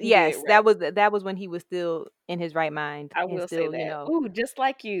good. He did yes, rap. that was when he was still in his right mind I and will say still, that. Ooh, Just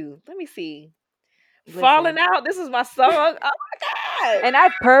Like You. Let me see. Falling listen. Out. This is my song. Oh my god. And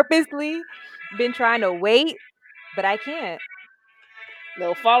I've purposely been trying to wait, but I can't.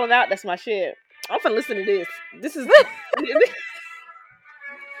 No, Falling Out. That's my shit. I'm finna listen to this. This is.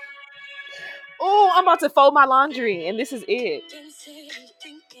 Oh, I'm about to fold my laundry, and this is it.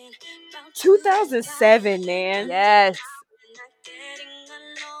 2007, man. Yes.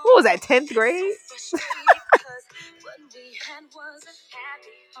 What was that? 10th grade.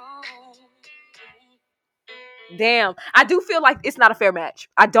 Damn, I do feel like it's not a fair match.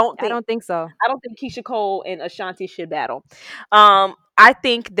 I don't I think. don't think so. I don't think Keisha Cole and Ashanti should battle. I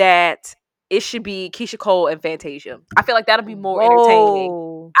think that it should be Keisha Cole and Fantasia. I feel like that'll be more entertaining.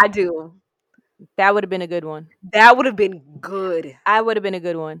 Whoa. I do. That would have been a good one. That would have been good. I would have been a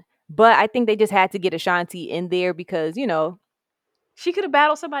good one. But I think they just had to get Ashanti in there because, She could have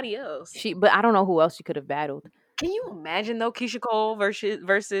battled somebody else. but I don't know who else she could have battled. Can you imagine though, Keisha Cole versus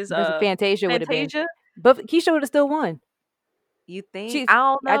Versus Fantasia would have been. Fantasia? But Keisha would have still won. You think? She's I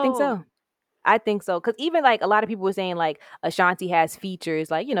don't I think know. so. I think so. Cause even like a lot of people were saying like Ashanti has features,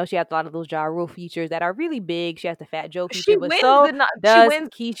 like, she has a lot of those Ja Rule features that are really big. She has the Fat Joe She feature, but wins so the she does wins.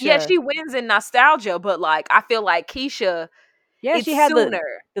 Yeah, Keisha. she wins in nostalgia, but like I feel like Keisha, Yeah, it's she had the sooner.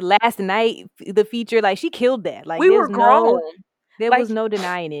 the last night the feature, like she killed that. Like We were grown. there Like was no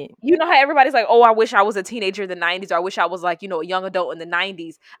denying it. you know how everybody's like, "Oh, I wish I was a teenager in the '90s," or "I wish I was like, a young adult in the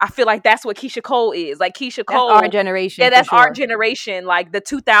 '90s." I feel like that's what Keisha Cole is. Like Keisha That's our Cole, yeah, generation for that's our sure. generation. Like the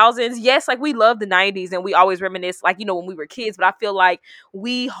 2000s. Yes, like we love the '90s and we always reminisce, like when we were kids. But I feel like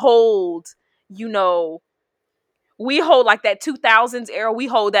we hold, you know, we hold like that 2000s era. We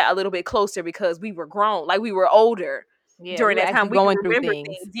hold that a little bit closer because we were grown, like we were older Yeah, we during were that time. actually We can going through remember things.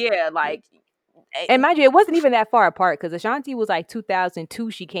 things. Yeah, like. And mind you, it wasn't even that far apart because Ashanti was like 2002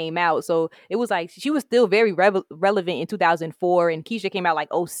 she came out. So it was like she was still very relevant in 2004. And Keisha came out like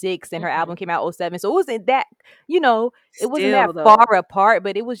 '06 and her Mhm. album came out '07. So it wasn't that, you know, it wasn't that Still though, far apart,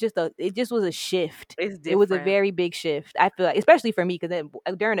 but it just was a shift. it's It was a different. very big shift. I feel like, especially for me, because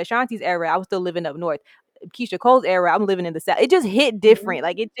during Ashanti's era, I was still living up north. Keisha Cole's era, I'm living in the south. It just hit different.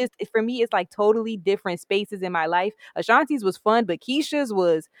 Like for me, it's like totally different spaces in my life. Ashanti's was fun, but Keisha's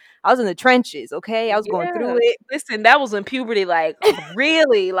was I was in the trenches. Okay, I was going through Yeah. it. Listen, that was when puberty like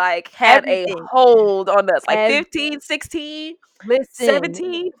really like had a Everything. hold on us. Like Ev- 15, 16, Listen,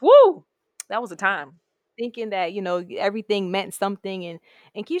 17. Woo! That was a time. thinking that everything meant something,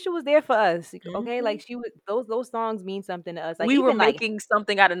 and Keisha was there for us. Okay, Mhm. like she was those songs mean something to us. Like We were even like making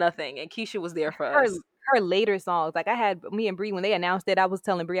something out of nothing and Keisha was there for her us. her later songs. Like I had me and Bree when they announced it, I was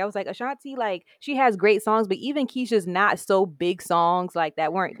telling Bree, I was like, Ashanti, like she has great songs, but even Keisha's not so big songs like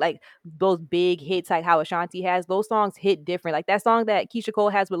that weren't like those big hits like how Ashanti has. Those songs hit different. Like that song that Keisha Cole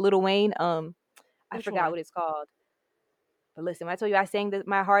has with Lil Wayne. I Which forgot one? what it's called. But listen, when I told you I sang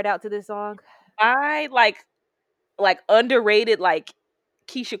my heart out to this song, I like underrated like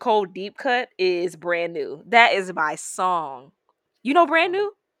Keisha Cole deep cut is Brand New. That is my song. You know Brand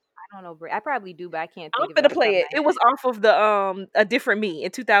New? I don't know, Bree. I probably do, but I can't I'm think of it finna off the top play of it. my It head. was off of the A Different Me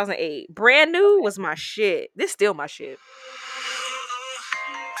in 2008. Brand New was my shit. This still my shit.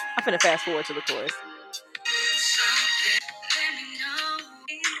 I'm finna fast forward to the chorus.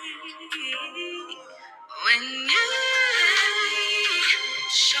 When you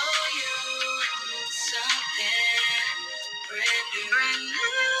show you something brand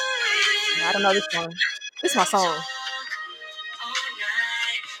No, I don't know this new. one. This is my song.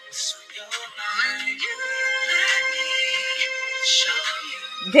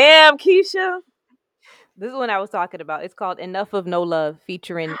 Damn, Keisha. This is one I was talking about. It's called "Enough of No Love"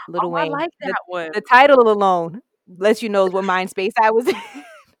 featuring Lil Oh, I Wayne. like the that one. The title alone lets you know what mind space I was in.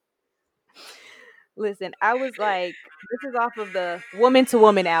 Listen, I was like, this is off of the Woman to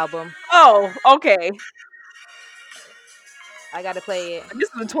Woman album. Oh, okay. I gotta play it. This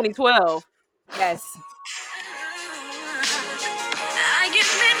was in 2012. Yes. I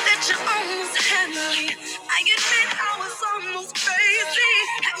admit that you almost had me. I admit I was almost crazy.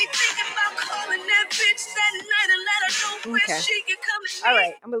 Had me thinking about calling that bitch that night and let her know where Okay. she could come to All me.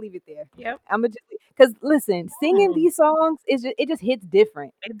 right. I'm gonna leave it there. Yep. I'm gonna just because listen, singing Mm, these songs it just hits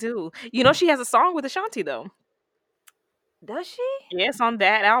different. they do. You know she has a song with Ashanti though. Does she? Yeah, it's on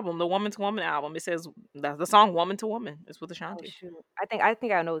that album, the Woman to Woman album. It says the song "Woman to Woman" is with Oh Ashanti. shoot. I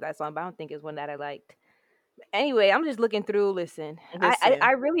think I know that song, but I don't think it's one that I liked. Anyway, I'm just looking through. Listen, I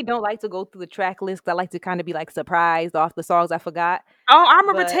Listen. really don't like to go through the track list. I like to kind of be like surprised off the songs I forgot. Oh, I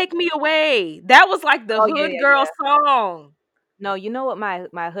remember But "Take Me Away." That was like the oh yeah, hood yeah, girl yeah. song. No, you know what?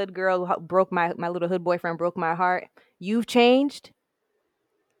 My hood girl broke my little hood boyfriend broke my heart. You've changed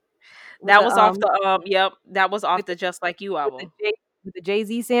with That the was off the Yep, that was off with the the Just Like You with the album. J with the Jay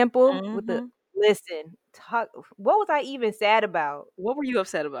Z sample with the Mhm. listen. Talk, what was I even sad about? What were you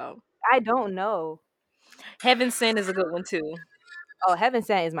upset about? I don't know. Heaven Sent is a good one too. Oh, Heaven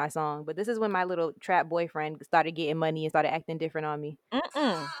Sent is my song, but this is when my little trap boyfriend started getting money and started acting different on me.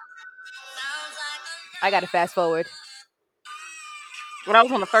 Mm-mm. I got to fast forward. When I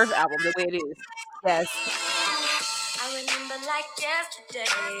was on the first album, The Way It Is. Yes. I remember like yesterday,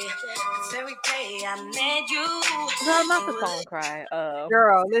 the very day I met you. No, not the It was song cry.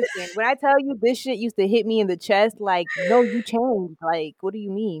 Girl, listen, when I tell you this shit used to hit me in the chest, like, no, you changed. Like, what do you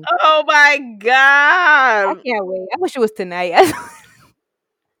mean? Oh my I god. can't wait. I wish it was tonight.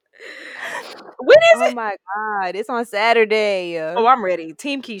 When is Oh it? my God. It's on Saturday. Oh, I'm ready.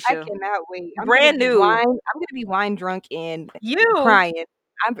 Team I Keyshia. cannot wait. Brand new. I'm gonna be wine drunk and You. crying.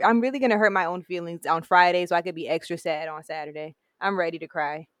 I'm really gonna hurt my own feelings on Friday so I could be extra sad on Saturday. I'm ready to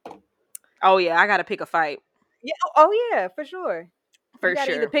cry. Oh yeah, I gotta pick a fight. Yeah. Oh yeah, for sure. You For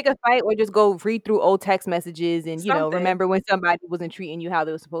gotta either sure. pick a fight or just go read through old text messages and Something. remember when somebody wasn't treating you how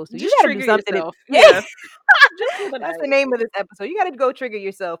they were supposed to. You Just gotta do trigger something. yourself. Yeah, Yeah. Just for the that's the night. name of this episode. You gotta go trigger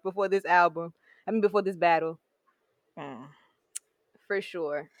yourself before this album. I mean, before this battle, Mm. for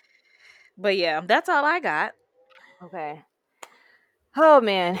sure. But yeah, that's all I got. Okay. Oh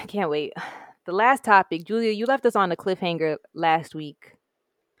man, can't wait. The last topic, Julia, you left us on a cliffhanger last week.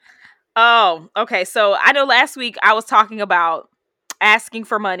 Oh, okay. So I know last week I was talking about asking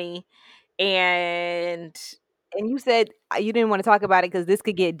for money and And you said you didn't want to talk about it because this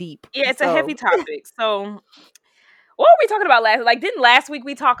could get deep. yeah, it's a heavy So topic. So what were we talking about last? Like, didn't last week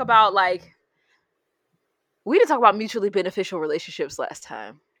we talk about like we didn't talk about mutually beneficial relationships last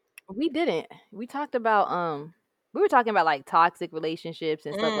time? we didn't. We talked about we were talking about like toxic relationships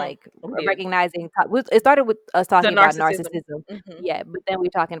and stuff Mm, like we did. recognizing it started with us The talking about narcissism. narcissism. Hmm. Yeah, but then we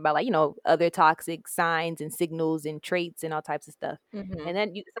were talking about like, other toxic signs and signals and traits and all types of stuff. Hmm. And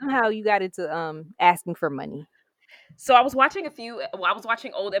then somehow you got into asking for money. So I was watching I was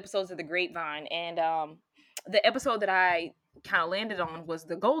watching old episodes of The Grapevine, and the episode that I kind of landed on was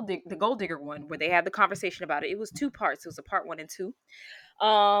the gold digger one, where they had the conversation about it. It was two parts. It was a part one and two.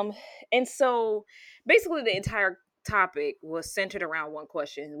 Um, and so basically the entire topic was centered around one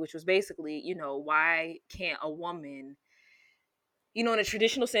question, which was basically, why can't a woman, in a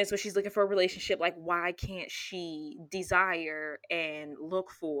traditional sense, when she's looking for a relationship, like why can't she desire and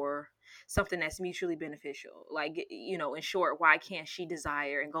look for something that's mutually beneficial? Like, in short, why can't she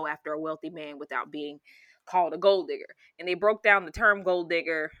desire and go after a wealthy man without being called a gold digger? And they broke down the term gold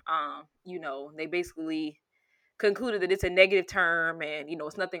digger. They basically concluded that it's a negative term, and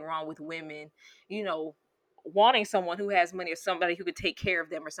it's nothing wrong with women, you know wanting someone who has money, or somebody who could take care of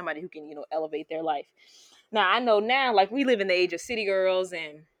them, or somebody who can elevate their life. Now I know now, like, we live in the age of city girls,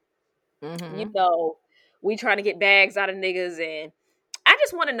 and you Mhm. know we trying to get bags out of niggas, and I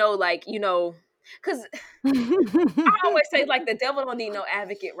just want to know, like, because I always say, like, the devil don't need no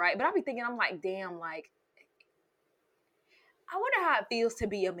advocate, right? But I be thinking, I'm like, damn, like, I wonder how it feels to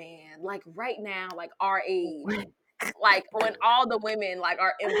be a man, like, right now, like, our age, like, when all the women, like,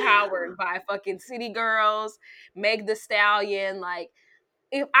 are empowered by fucking city girls, Meg the Stallion. Like,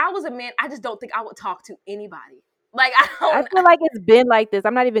 if I was a man, I just don't think I would talk to anybody. Like, I I don't. feel like it's been like this.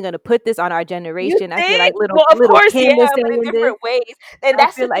 I'm not even gonna put this on our You generation. I feel like think? little Well, of little course, Kim yeah, is but in saying this. different ways. And I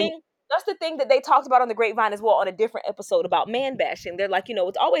that's the feel like thing. That's the thing that they talked about on the Grapevine as well, on a different episode about man bashing. They're like,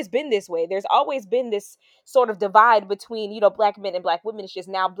 it's always been this way. There's always been this sort of divide between, black men and black women. It's just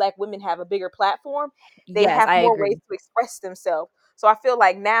now black women have a bigger platform. They yes, have I more ways agree. to express themselves. So I feel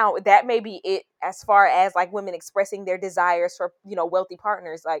like now that may be it, as far as like women expressing their desires for, wealthy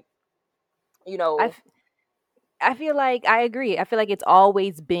partners. Like, you I know, f- I feel like I agree. I feel like it's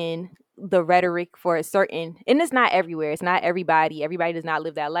always been the rhetoric for a certain, and it's not everywhere, it's not everybody, everybody does not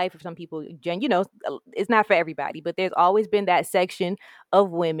live that life. For some people, it's not for everybody, but there's always been that section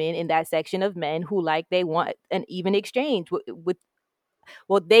of women and that section of men who like they want an even exchange with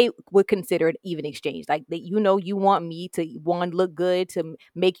well, they would consider it even exchange. Like they, you want me to one look good, to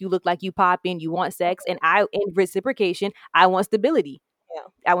make you look like you pop in, you want sex, and I in reciprocation, I want stability.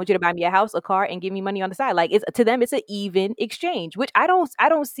 Yeah, I want you to buy me a house, a car, and give me money on the side. Like it's to them, it's an even exchange, which I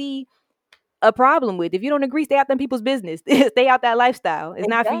don't see a problem with. If you don't agree, stay out them people's business. Stay out that lifestyle. It's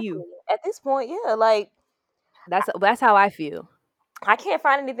not for exactly. you. At this point, yeah, like That's how I feel. I can't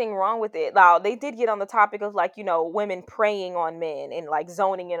find anything wrong with it. Now, they did get on the topic of like, women preying on men and like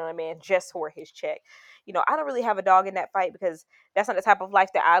zoning in on a man just for his check. I don't really have a dog in that fight because that's not the type of life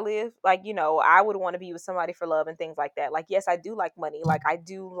that I live. Like, I would want to be with somebody for love and things like that. Like, yes, I do like money. Like, I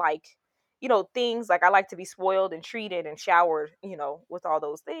do like, things like I like to be spoiled and treated and showered, with all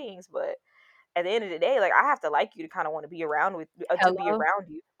those things. But at the end of the day, like I have to like you to kind of want to be around with to be Hello. around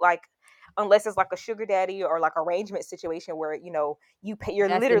you. Like unless it's like a sugar daddy or like arrangement situation where you're That's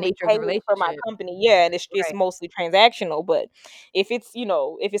the literally nature of the paying for my relationship. company, yeah, and it's Right. mostly transactional. But if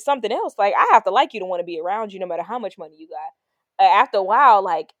it's something else, like I have to like you to want to be around you no matter how much money you got. After a while,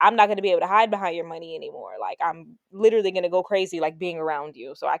 like I'm not going to be able to hide behind your money anymore. Like I'm literally going to go crazy like being around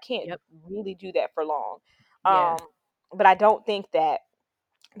you, so I can't Yep. really do that for long. Yeah. But I don't think that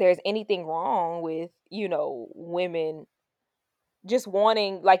there's anything wrong with women just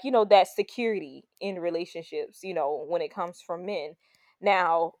wanting like that security in relationships when it comes from men.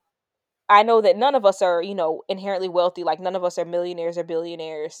 Now I know that none of us are inherently wealthy, like none of us are millionaires or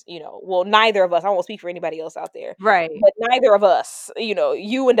billionaires, well, neither of us, I won't speak for anybody else out there, Right. but neither of us,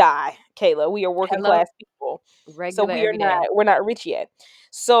 you and I, Kayla, we are working Hello. class people, so Regular every day. we're not rich yet.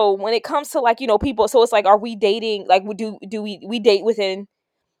 So when it comes to like people, so it's like, are we dating, like do we date within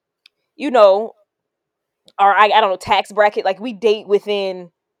you know or I don't know, tax bracket, like we date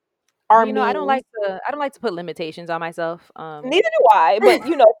within our Well, means. I don't like to put limitations on myself. Neither do I, but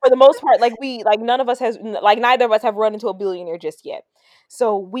for the most part, like we like none of us has like neither of us have run into a billionaire just yet.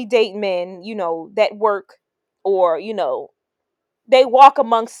 So we date men, that work or they walk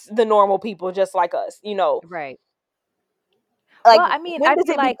amongst the normal people just like us. Right. Like Well, I mean, when I does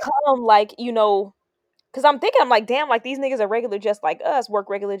feel it like become like because I'm thinking, I'm like, damn, like these niggas are regular just like us, work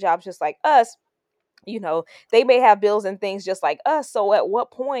regular jobs just like us. They may have bills and things just like us. So at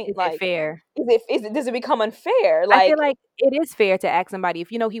what point, is it like, fair? does it become unfair? I feel Like, like it is fair to ask somebody if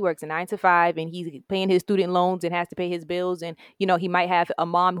he works a 9 to 5 and he's paying his student loans and has to pay his bills, and he might have a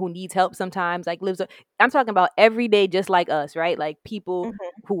mom who needs help sometimes, like lives. I'm talking about every day, just like us, right? Like people mhm,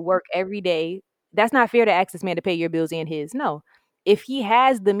 who work every day. That's not fair to ask this man to pay your bills and his. No, if he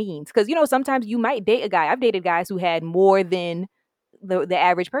has the means, because sometimes you might date a guy. I've dated guys who had more than the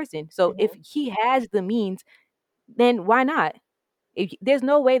average person. So if mhm. he has the means, then why not? There's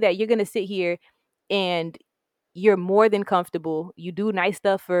no way that you're gonna sit here and you're more than comfortable. You do nice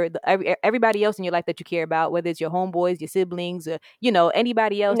stuff for everybody else in your life that you care about, whether it's your homeboys, your siblings, or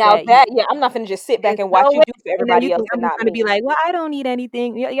anybody else Now that that, yeah, I'm not gonna just sit back there's and no watch you way. do for And then you everybody else think and I'm just not gonna be me. like, well, I don't need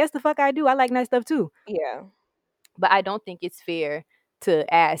anything. Yes, the fuck I do. I like nice stuff too. Yeah. But I don't think it's fair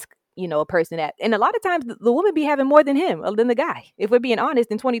to ask, a person that, and a lot of times the woman be having more than him, than the guy. If we're being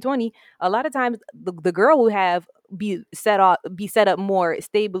honest, in 2020, a lot of times the girl will have be set up more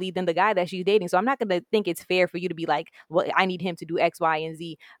stably than the guy that she's dating. So I'm not gonna think it's fair for you to be like, well, I need him to do X, Y, and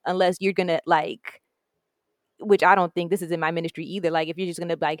Z, unless you're gonna like, which I don't think this is in my ministry either. Like if you're just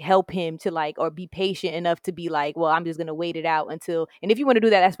gonna like help him to like, or be patient enough to be like, well, I'm just gonna wait it out until, and if you want to do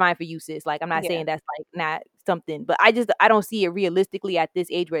that, that's fine for you, sis. Like I'm not Yeah. saying that's like not something, but I don't see it realistically at this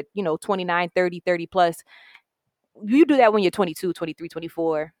age where 29, 30, 30 plus. You do that when you're 22, 23,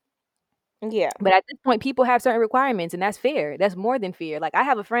 24. Yeah. But at this point, people have certain requirements, and that's fair. That's more than fair. Like I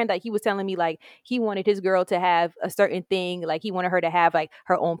have a friend that he was telling me, like he wanted his girl to have a certain thing, like he wanted her to have like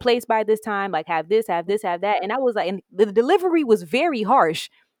her own place by this time, like have this, have this, have that. And I was like, and the delivery was very harsh,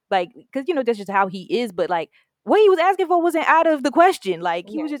 like because that's just how he is. But like what he was asking for wasn't out of the question. Like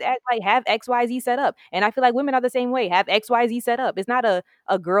he was Yeah. just like have X Y Z set up, and I feel like women are the same way. Have X Y Z set up. It's not a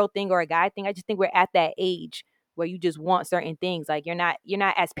girl thing or a guy thing. I just think we're at that age where you just want certain things. Like you're not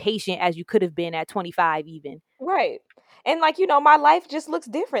as patient as you could have been at 25 even. Right. And like, my life just looks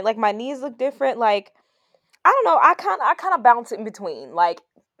different. Like my needs look different. Like I don't know, I kind of bounce in between. Like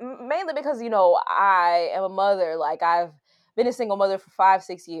mainly because I am a mother. Like I've been a single mother for 5,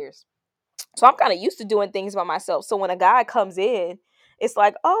 6 years. So I'm kind of used to doing things by myself. So when a guy comes in, it's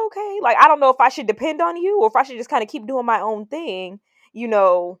like, oh, okay, like I don't know if I should depend on you or if I should just kind of keep doing my own thing, you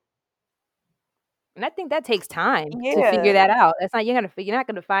know, And I think that takes time to figure Yeah. that out. That's not you're not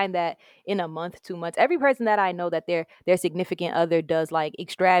gonna find that in a month, 2 months. Every person that I know that their significant other does like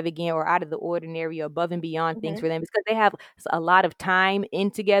extravagant or out of the ordinary or above and beyond things Hmm. for them, because they have a lot of time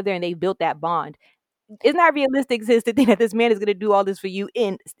in together and they've built that bond. It's not realistic, sis, to think that this man is gonna do all this for you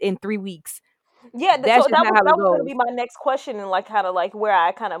in 3 weeks. Yeah, That's so just not how that it was going to goes. be my next question, and like kind of like where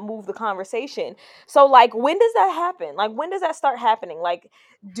I kind of move the conversation. So like when does that happen? Like when does that start happening? Like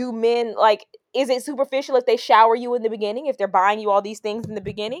do men like is it superficial if they shower you in the beginning, if they're buying you all these things in the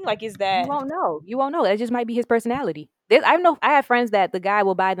beginning? Like is You that won't know. You won't know. That just might be his personality. I have friends that the guy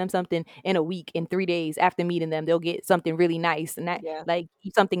will buy them something in a week, in 3 days after meeting them. They'll get something really nice, and that yeah. like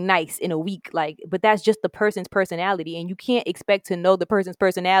something nice in a week. Like, but that's just the person's personality, and you can't expect to know the person's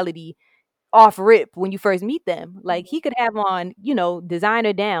personality off rip when you first meet them. Like, he Mhm. could have on,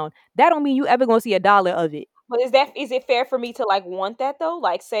 designer down. That don't mean you ever gonna see a dollar of it. But is it fair for me to like want that though?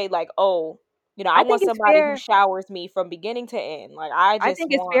 Like say like, "Oh, I I want think it's somebody who fair. showers me from beginning to end." Like I I just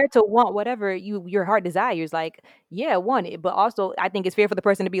think it's want fair to want whatever your heart desires. Like, yeah, want it, but also I think it's fair for the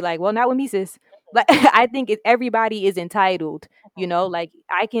person to be like, "Well, not with me, sis." Like, I think everybody is entitled. Mhm. Like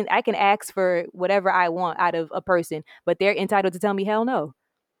I can ask for whatever I want out of a person, but they're entitled to tell me hell no.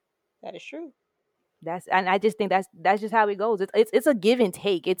 That is true. And I just think that's just how it goes. It's a give and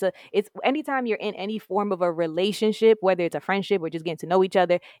take. It's anytime you're in any form of a relationship, whether it's a friendship or just getting to know each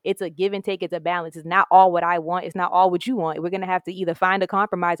other, it's a give and take. It's a balance. It's not all what I want. It's not all what you want. We're gonna have to either find a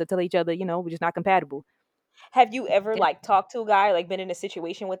compromise or tell each other, we're just not compatible. Have you ever And like talked to a guy, like been in a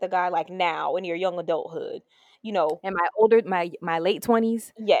situation with a guy like now in your young adulthood? You know, and my late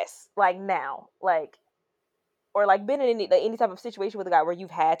 20s, yes, like now, like or like been in any type of situation with a guy where you've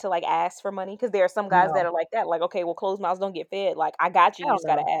had to like ask for money because there are some guys that no, are like that, like okay, well, closed mouths don't get fed. Like I got you, you hell just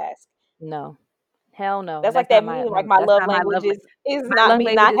gotta no, ask. no, hell no. That's like that meme, like my That's love not my language love language. is My not love me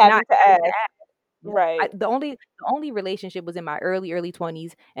language not is not having to having to ask, ask. Yep. right? The only relationship was in my early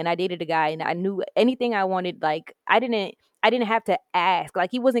 20s, and I dated a guy, and I knew anything I wanted. Like, I didn't have to ask.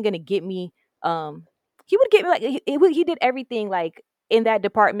 Like, he wasn't gonna get me. He would get me like he did everything like in that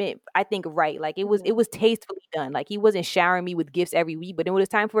department. I think right. Like, it Hmm. was tastefully done. Like, he wasn't showering me with gifts every week, but then when it was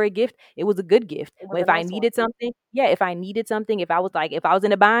time for a gift, it was a good gift. It was But a if I nice one. needed something, yeah, if I needed something, if I was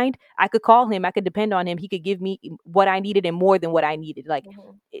in a bind, I could call him. I could depend on him. He could give me what I needed and more than what I needed. Like,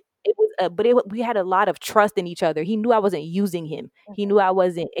 Hmm. it was, but we had a lot of trust in each other. He knew I wasn't using him. He Hmm. knew I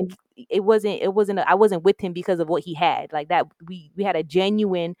wasn't, and I wasn't with him because of what he had. Like that, we had a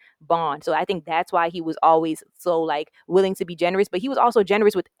genuine bond. So I think that's why he was always so like willing to be generous. But he was also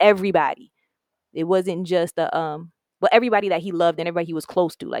generous with everybody. It wasn't just well, everybody that he loved and everybody he was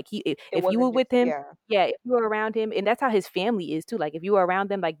close to. Like, It if you were wasn't just with him, yeah. yeah, if you were around him, and that's how his family is too. Like, if you were around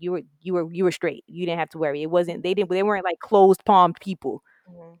them, like you were straight. You didn't have to worry. It wasn't they weren't like closed palmed people.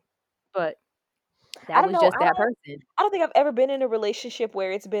 Hmm. But I that don't was know. just that person. I don't think I've ever been in a relationship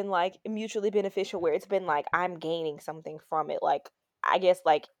where it's been like mutually beneficial, where it's been like I'm gaining something from it. Like I guess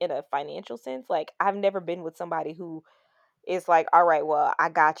like in a financial sense, like I've never been with somebody who is like, all right, well, I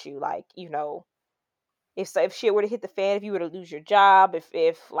got you. Like if shit were to hit the fan, if you were to lose your job, if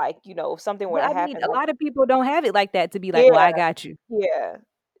like if something were But to I mean, happen, a like lot of people don't have it like that to be like, "Well, yeah, I got you." yeah,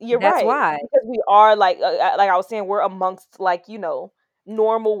 you're That's right why. because we are like I was saying, we're amongst like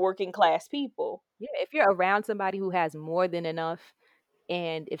normal working class people. Yeah, if you're around somebody who has more than enough,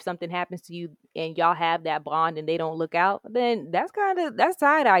 and if something happens to you and y'all have that bond and they don't look out, then that's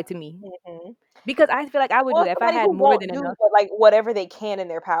side eye to me. Hmm. Because I feel like I would do Well, that if I somebody had who more won't than do enough. but like whatever they can in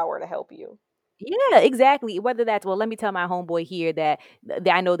their power to help you. Yeah, exactly. Whether that's, well, let me tell my homeboy here that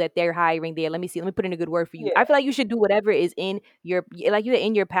I know that they're hiring there. Let me see. Let me put in a good word for you. I Yeah, feel like you should do whatever is in your, like you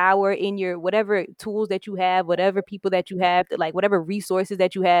in your power, in your whatever tools that you have, whatever people that you have, like whatever resources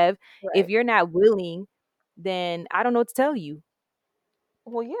that you have. If right. you're not willing, then I don't know what to tell you.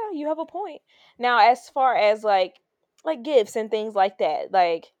 Well, yeah, you have a point. Now, as far as like gifts and things like that,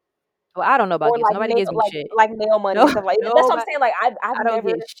 like Well, I don't know about or gifts. like Nobody nail gives me like shit. like nail money No, and stuff like that. That's what I'm nobody. saying. Like I've I don't never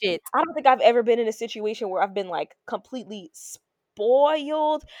give shit. I don't think I've ever been in a situation where I've been like completely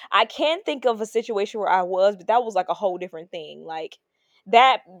spoiled. I can't think of a situation where I was, but that was like a whole different thing. Like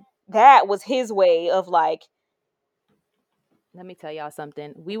that that was his way of like Let me tell y'all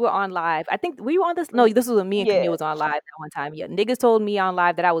something. We were on live. I think we were on this. No, mm, this was when me and Camille yeah, was on live that one time. Yeah, niggas told me on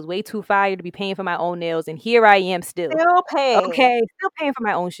live that I was way too fired to be paying for my own nails, and here I am still. still paying. Okay, still paying for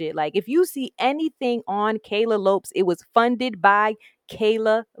my own shit. Like, if you see anything on Kayla Lopes, it was funded by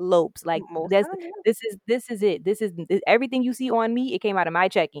Kayla Lopes. Like, Most that's times, yeah. this is it. Everything you see on me. It came out of my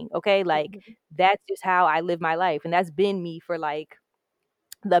checking. Okay, like Mhm. that's just how I live my life, and that's been me for like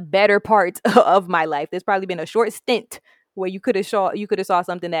the better part of my life. There's probably been a short stint where you could have saw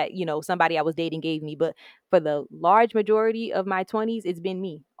something that, you know, somebody I was dating gave me. But for the large majority of my 20s, it's been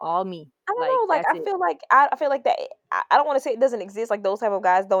me, all me. I Like don't know. Like that's it. I feel like that. I don't want to say it doesn't exist. Like those type of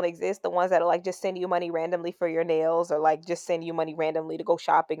guys don't exist. The ones that are like just send you money randomly for your nails, or like just send you money randomly to go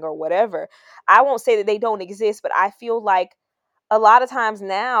shopping or whatever. I won't say that they don't exist, but I feel like a lot of times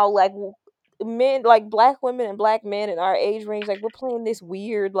now, like men, like black women and black men in our age range, like we're playing this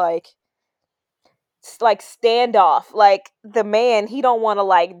weird like standoff. Like the man, he don't want to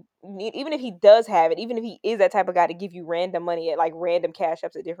like even if he does have it, even if he is that type of guy to give you random money at like random cash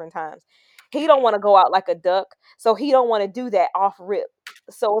apps at different times, he don't want to go out like a duck. So he don't want to do that off rip.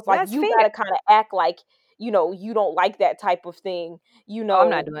 So it's Well, like that's you fair. got to kind of act like you don't like that type of thing, Oh, I'm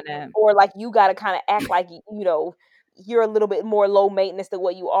not doing that. or like you got to kind of act like you're a little bit more low maintenance than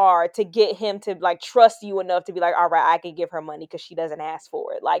what you are to get him to like trust you enough to be like, all right, I can give her money because she doesn't ask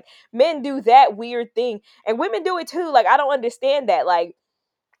for it. Like men do that weird thing, and women do it too. Like I don't understand that. Like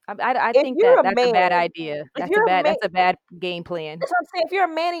I if think you're that a that's a bad man, idea. if you're a man, That's a bad game plan. that's what I'm saying. If you're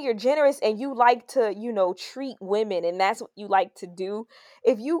a man and you're generous and you like to, treat women and that's what you like to do,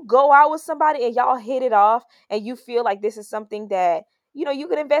 if you go out with somebody and y'all hit it off and you feel like this is something that, you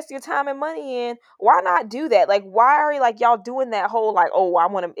could invest your time and money in, why not do that? Like, why are like y'all doing that whole like, oh, I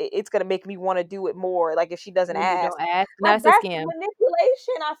want to, it's going to make me want to do it more. Like, if she doesn't When you ask, don't ask, like, no, it's a that's scam.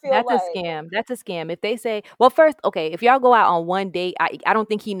 manipulation, I feel That's a like. scam. That's a scam. If they say, well, first, okay, if y'all go out on one date, I don't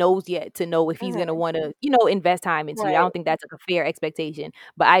think he knows yet to know if he's gonna Hmm. want to, invest time into you. I Right. don't think that's like a fair expectation.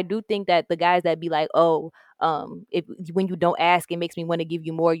 But I do think that the guys that be like, oh, if when you don't ask, it makes me want to give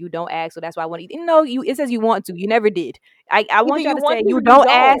you more. You don't ask, so that's why I want to. No, you. It says you want to. You never did. I Either want y'all you to want say to you or you don't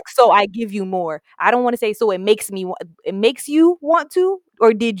ask, don't. so I give you more. I don't want to say so it makes me. It makes you want to,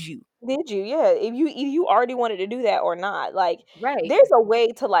 or did you? Did you? Yeah. If you already wanted to do that or not. Like Right. there's a way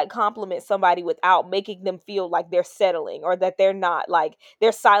to like compliment somebody without making them feel like they're settling or that they're not like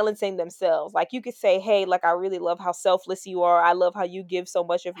they're silencing themselves. Like you could say, "Hey, like I really love how selfless you are. I love how you give so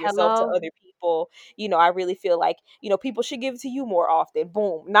much of yourself to Hello. other people. I really feel like, people should give to you more often."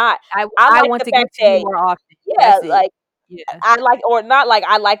 Boom. Not I I I like want the to give fact to you that more often. yeah, That's it. like Yeah. I like or not like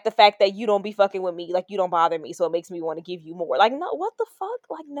I like the fact that you don't be fucking with me, like you don't bother me, so it makes me want to give you more. Like no, what the fuck?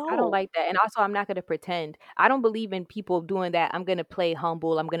 Like I don't no. like that. And also, I'm not going to pretend. I don't believe in people doing that. I'm going to play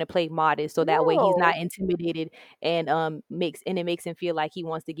humble. I'm going to play modest so that way he's No. not intimidated and it makes him feel like he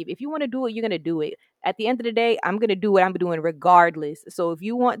wants to give. If you want to do it, you're going to do it. At the end of the day, I'm going to do what I'm doing regardless. So if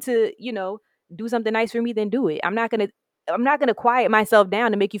you want to, do something nice for me, then do it. I'm not going to quiet myself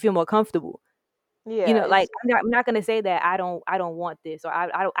down to make you feel more comfortable. Yeah, Like it's I'm not gonna say that I don't want this or I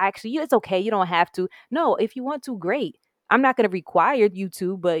don't actually it's okay, you don't have to. No, if you want to, great. I'm not gonna require you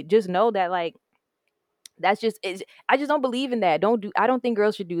to, but just know that like I just don't believe in that. I don't think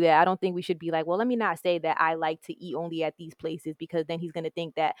girls should do that. I don't think we should be like, well, let me not say that I like to eat only at these places because then he's gonna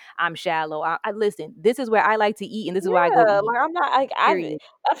think that I'm shallow. I listen, this is where I like to eat and this is where I go yeah, eat. like I'm not like Period.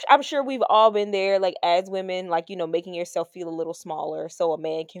 I'm sure we've all been there, like as women, like making yourself feel a little smaller so a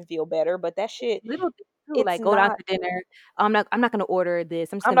man can feel better. But that shit, Little things too, it's like go down not. to dinner. I'm not gonna order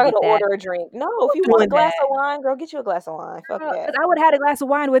this. I'm just I'm gonna not get gonna that. order a drink. No, if you I'm want a doing glass that. of wine, girl, get you a glass of wine. Fuck Because that. I would have had a glass of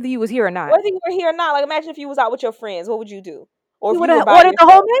wine whether you was here or not. Whether you were here or not, like imagine if you was out with your friends, what would you do? Or We if would you were have by ordered the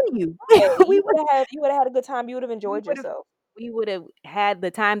whole yourself, menu. right? we You would would have had a good time. You would have we enjoyed would have yourself. we would have had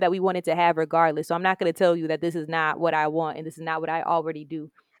the time that we wanted to have regardless. So I'm not going to tell you that this is not what I want and this is not what I already do.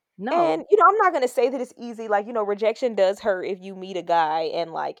 No. And I'm not gonna say that it's easy. Like, rejection does hurt if you meet a guy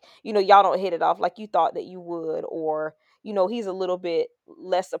and like, y'all don't hit it off like you thought that you would, or he's a little bit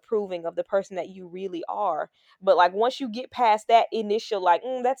less approving of the person that you really are. But like once you get past that initial like,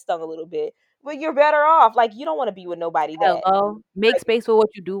 that stung a little bit, but you're better off. Like you don't want to be with nobody that Hello. Make like space for what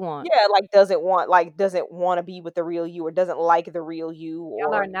you do want. yeah, like doesn't want to be with the real you or doesn't like the real you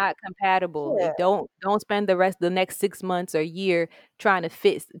Y'all are or not compatible. yeah, Don't spend the next 6 months or year trying to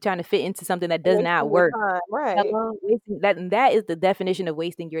fit into something that does not wasting your work. time, right? Hello, wasting that and that is the definition of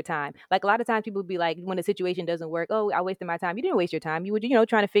wasting your time. Like a lot of times people be like, when a situation doesn't work, oh, I wasted my time. You didn't waste your time. You were,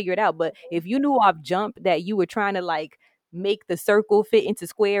 trying to figure it out. But if you knew off jump that you were trying to like make the circle fit into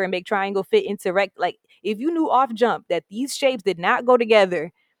square and make triangle fit into rect, like if you knew off jump that these shapes did not go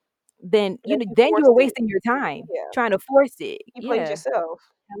together, then And you then you forced were it. wasting your time Yeah, trying to force it. you played Yeah. yourself.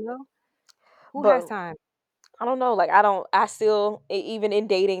 Hello. Who has But time? I don't know, like I don't I still even in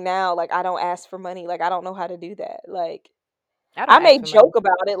dating now, like I don't ask for money. Like I don't know how to do that. Like I don't I may ask for money. joke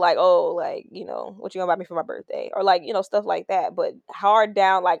about it, like, oh, like, what you gonna buy me for my birthday? Or like, stuff like that. But hard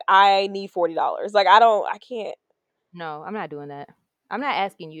down, like I need $40. Like I can't No, I'm not doing that. I'm not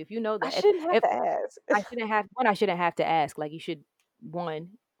asking you if you know I that. shouldn't have If to ask. I shouldn't have to ask. Like you should one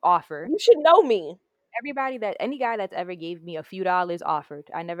offer. You should know me. Everybody that any guy that's ever gave me a few dollars offered.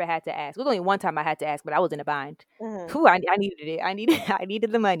 I never had to ask. It was only one time I had to ask, but I was in a bind. Hmm. Whew, I needed it. I needed I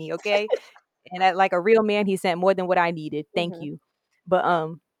needed the money, okay? And I, like a real man, he sent more than what I needed. Thank Hmm. you. But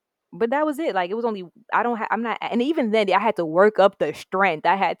but that was it. Like it was only I'm not, and even then I had to work up the strength.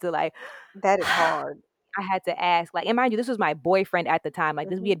 I had to like That is hard. I had to ask, like, and mind you, this was my boyfriend at the time. Like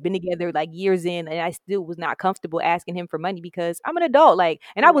this, we Hmm. had been together like years in, and I still was not comfortable asking him for money because I'm an adult. Like,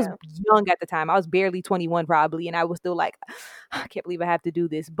 and I was Yeah. young at the time. I was barely 21 probably, and I was still like, I can't believe I have to do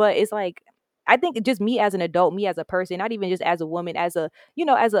this. But it's like I think it just me as an adult, me as a person, not even just as a woman, as a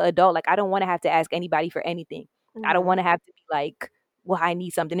as an adult, like I don't want to have to ask anybody for anything. I don't Hmm. want to have to be like, well, I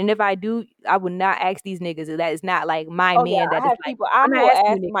need something. And if I do, I would not ask these niggas. That is not like my Oh yeah, man that I is have like, people. I I'm not will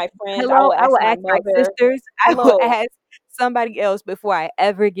asking ask you my niggas. friends. I Hello, will I ask will my ask my mother. sisters. I will Hello. ask somebody else before I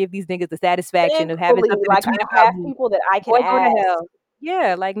ever give these niggas the satisfaction of having Thankfully, something to like tweet I about have me. people that I can Boy, go to ask. hell.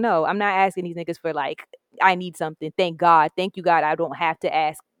 Yeah, like no, I'm not asking these niggas for like I need something. Thank God. Thank you God I don't have to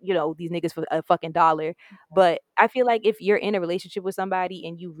ask, these niggas for a fucking dollar. But I feel like if you're in a relationship with somebody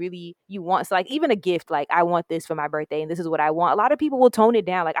and you want, so like even a gift, like I want this for my birthday and this is what I want. A lot of people will tone it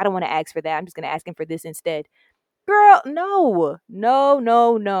down like I don't want to ask for that. I'm just going to ask him for this instead. Girl, no. No,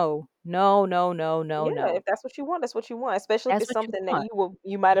 no, no. No, no, no, no, Yeah, no. if that's what you want, that's what you want. Especially if That's it's what you something that want.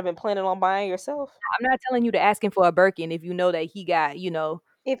 you might have been planning on buying yourself. I'm not telling you to ask him for a Birkin if you know that he got,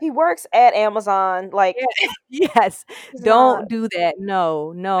 If he works at Amazon, yeah, like yes. he's not. Don't do that.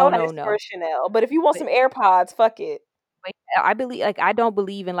 No, no, Don't no, ask for no. a Chanel. But if you want But some AirPods, fuck it. but I believe like I don't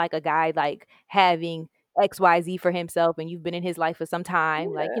believe in like a guy like having XYZ for himself and you've been in his life for some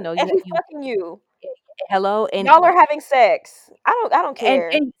time. Like, Yeah, you and he's you fucking you. hello Y'all are having sex. I don't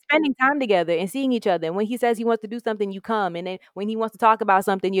care. and spending time together and seeing each other. And when he says he wants to do something, you come. And then when he wants to talk about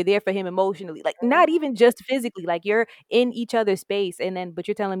something, you're there for him emotionally. Like not Mhm. even just physically. Like you're in each other's space. And then but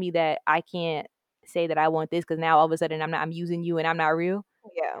you're telling me that I can't say that I want this because now all of a sudden I'm using you and I'm not real.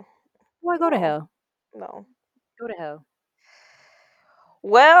 Yeah. Boy, go to No. hell. No. Go to hell.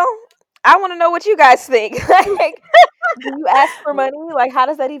 Well, I want to know what you guys think. Like, do you ask for money? Like, how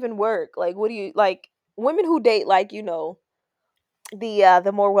does that even work? Like, what do you like? Women who date, like,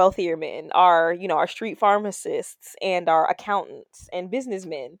 the more wealthier men are, our street pharmacists and our accountants and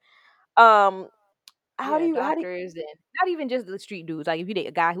businessmen. Um, Yeah, how do you, doctors and not even just the street dudes. Like if you date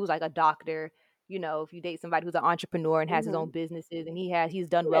a guy who's like a doctor, if you date somebody who's an entrepreneur and has his own mhm. businesses and he's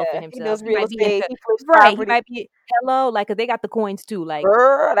done well for Yeah, he himself. does He real might be estate. into He flips right. He property. might be hello, like 'cause they got the coins too. Like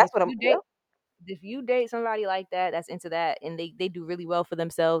Girl, if that's what I'm. you Yep. date if you date somebody like that, that's into that and they do really well for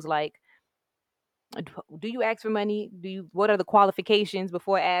themselves. Like, do you ask for money? What are the qualifications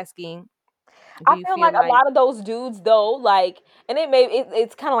before asking? Do I you feel feel like a like lot of those dudes though, like, and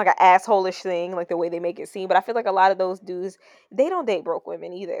it's kind of like an assholish thing, like the way they make it seem. But I feel like a lot of those dudes, they don't date broke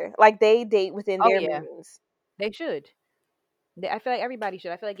women either. Like they date within oh their yeah, means. they should. I feel like everybody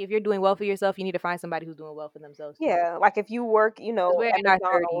should. I feel like if you're doing well for yourself, you need to find somebody who's doing well for themselves too. Yeah, like if you work, Because we're at in our 30s.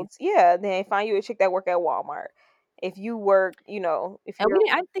 McDonald's, yeah, then find you a chick that work at Walmart. If you work, if And we you're,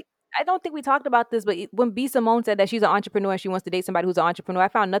 didn't, I don't think we talked about this, but when B Simone said that she's an entrepreneur and she wants to date somebody who's an entrepreneur, I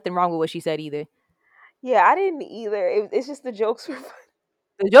found nothing wrong with what she said either. yeah, I didn't either. It's just the jokes were fun.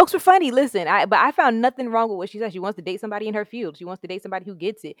 The jokes were funny. Listen, but I found nothing wrong with what she said. She wants to date somebody in her field. She wants to date somebody who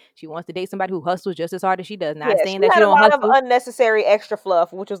gets it. She wants to date somebody who hustles just as hard as she does. Not Yeah, she saying that you had a don't lot of hustle. unnecessary extra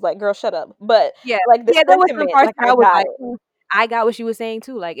fluff, which was like, girl, shut up. But Yeah, like the yeah, there was some sentiment, parts like where I I was got like, it. I got what she was saying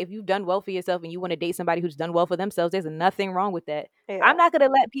too. Like, if you've done well for yourself and you want to date somebody who's done well for themselves, there's nothing wrong with that. Yeah, I'm not gonna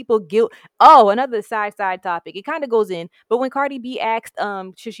let people guilt. Oh, another side topic. It kind of goes in, but when Cardi B asked,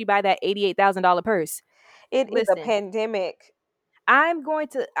 should she buy that $88,000 purse? it is a Listen, pandemic. I'm going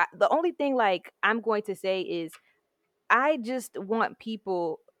to. The only thing like I'm going to say is I just want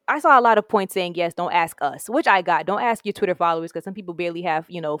people. I saw a lot of points saying yes, don't ask us, which I got. Don't ask your Twitter followers because some people barely have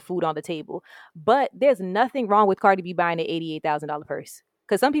food on the table. But there's nothing wrong with Cardi B buying an $88,000 purse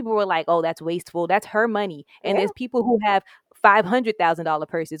because some people were like, "Oh, that's wasteful. That's her money." And Yeah. there's people who have $500,000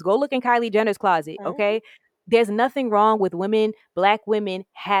 purses. Go look in Kylie Jenner's closet, Mhm. okay? There's nothing wrong with women, black women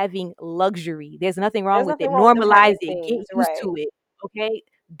having luxury. There's nothing wrong There's with nothing it. wrong with them Normalize having it. Get things, used right? to it. Okay.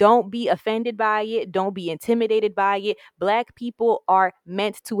 Don't be offended by it. Don't be intimidated by it. Black people are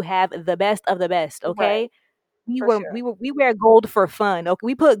meant to have the best of the best, Right, okay? We for were sure. we were we wear gold for fun. Okay.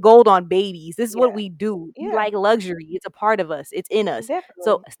 We put gold on babies. This is what Yeah, we do. We yeah, like luxury. It's a part of us. It's in us.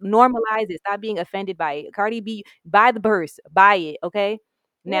 So definitely. normalize it. Stop being offended by it. Cardi B, buy the purse. Buy it, okay?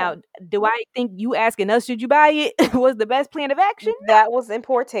 Yeah, Now, do I think you asking us should you buy it was the best plan of action? that was in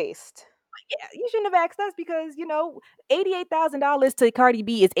poor taste. Yeah, you shouldn't have asked us because $88,000 to Cardi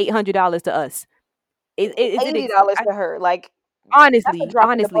B is $800 to us. Is it $80 to her, like, that's a honestly, drop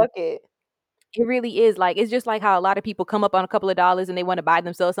in the honestly, bucket. It really is. Like, it's just like how a lot of people come up on a couple of dollars and they want to buy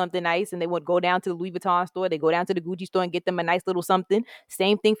themselves something nice, and they would go down to the Louis Vuitton store, they go down to the Gucci store and get them a nice little something.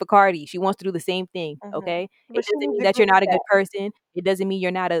 Same thing for Cardi. She wants to do the same thing. Hmm. Okay. It But she doesn't needs mean a that you're group not a chat. good person. It doesn't mean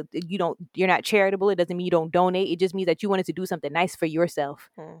you're not charitable. It doesn't mean you don't donate. It just means that you wanted to do something nice for yourself.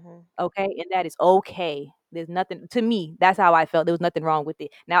 Hmm. Okay. And that is okay. There's nothing to me. That's how I felt. There was nothing wrong with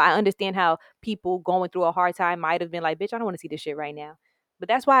it. Now I understand how people going through a hard time might have been like, bitch, I don't want to see this shit right now. But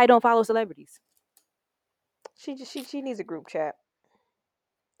that's why I don't follow celebrities. She needs a group chat.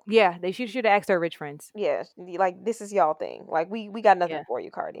 Yeah, they should have asked her rich friends. Yeah, like this is y'all thing. Like we got nothing Yeah, for you,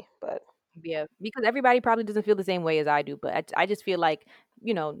 Cardi. But yeah, because everybody probably doesn't feel the same way as I do, but I just feel like,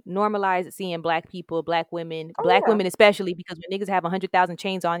 normalize seeing oh black yeah, women especially, because when niggas have 100,000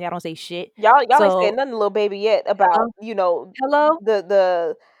 chains on, y'all don't say shit. y'all ain't said So, nothing, to little baby, yet about hello, hello,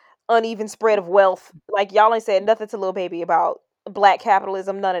 the uneven spread of wealth. Like y'all ain't said nothing to little baby about black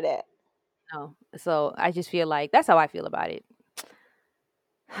capitalism. None of that. no. So I just feel like that's how I feel about it.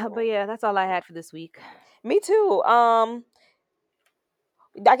 But Mm. yeah, that's all I had for this week. Me too. I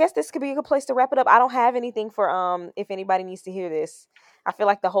guess this could be a good place to wrap it up. I don't have anything for if anybody needs to hear this. I feel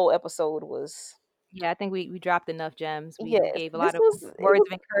like the whole episode was Yeah, I think we dropped enough gems. We yes. gave a This lot of was it words was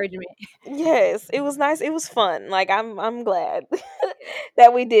of encouragement. yes. It was nice. It was fun. Like I'm glad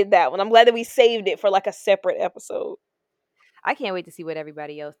that we did that one. I'm glad that we saved it for like a separate episode. I can't wait to see what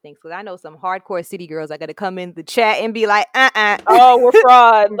everybody else thinks, because I know some hardcore city girls are gonna come in the chat and be like, Oh, we're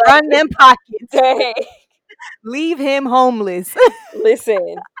fraud. run them pockets, Dang. leave him homeless.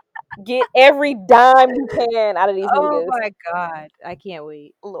 Listen, get every dime you can out of these Oh niggas. my god, I can't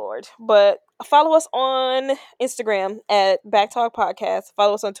wait. Lord. But follow us on Instagram at Backtalk Podcast.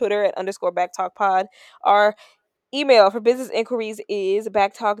 Follow us on Twitter at underscore Backtalk Pod. Our email for business inquiries is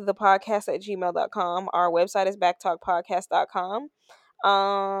backtalkthepodcast at gmail.com. Our website is backtalkpodcast.com.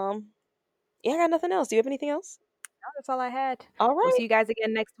 Yeah, I got nothing else. Do you have anything else? No, that's all I had. All We'll right. see you guys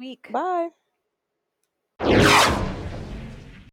again next week. Bye.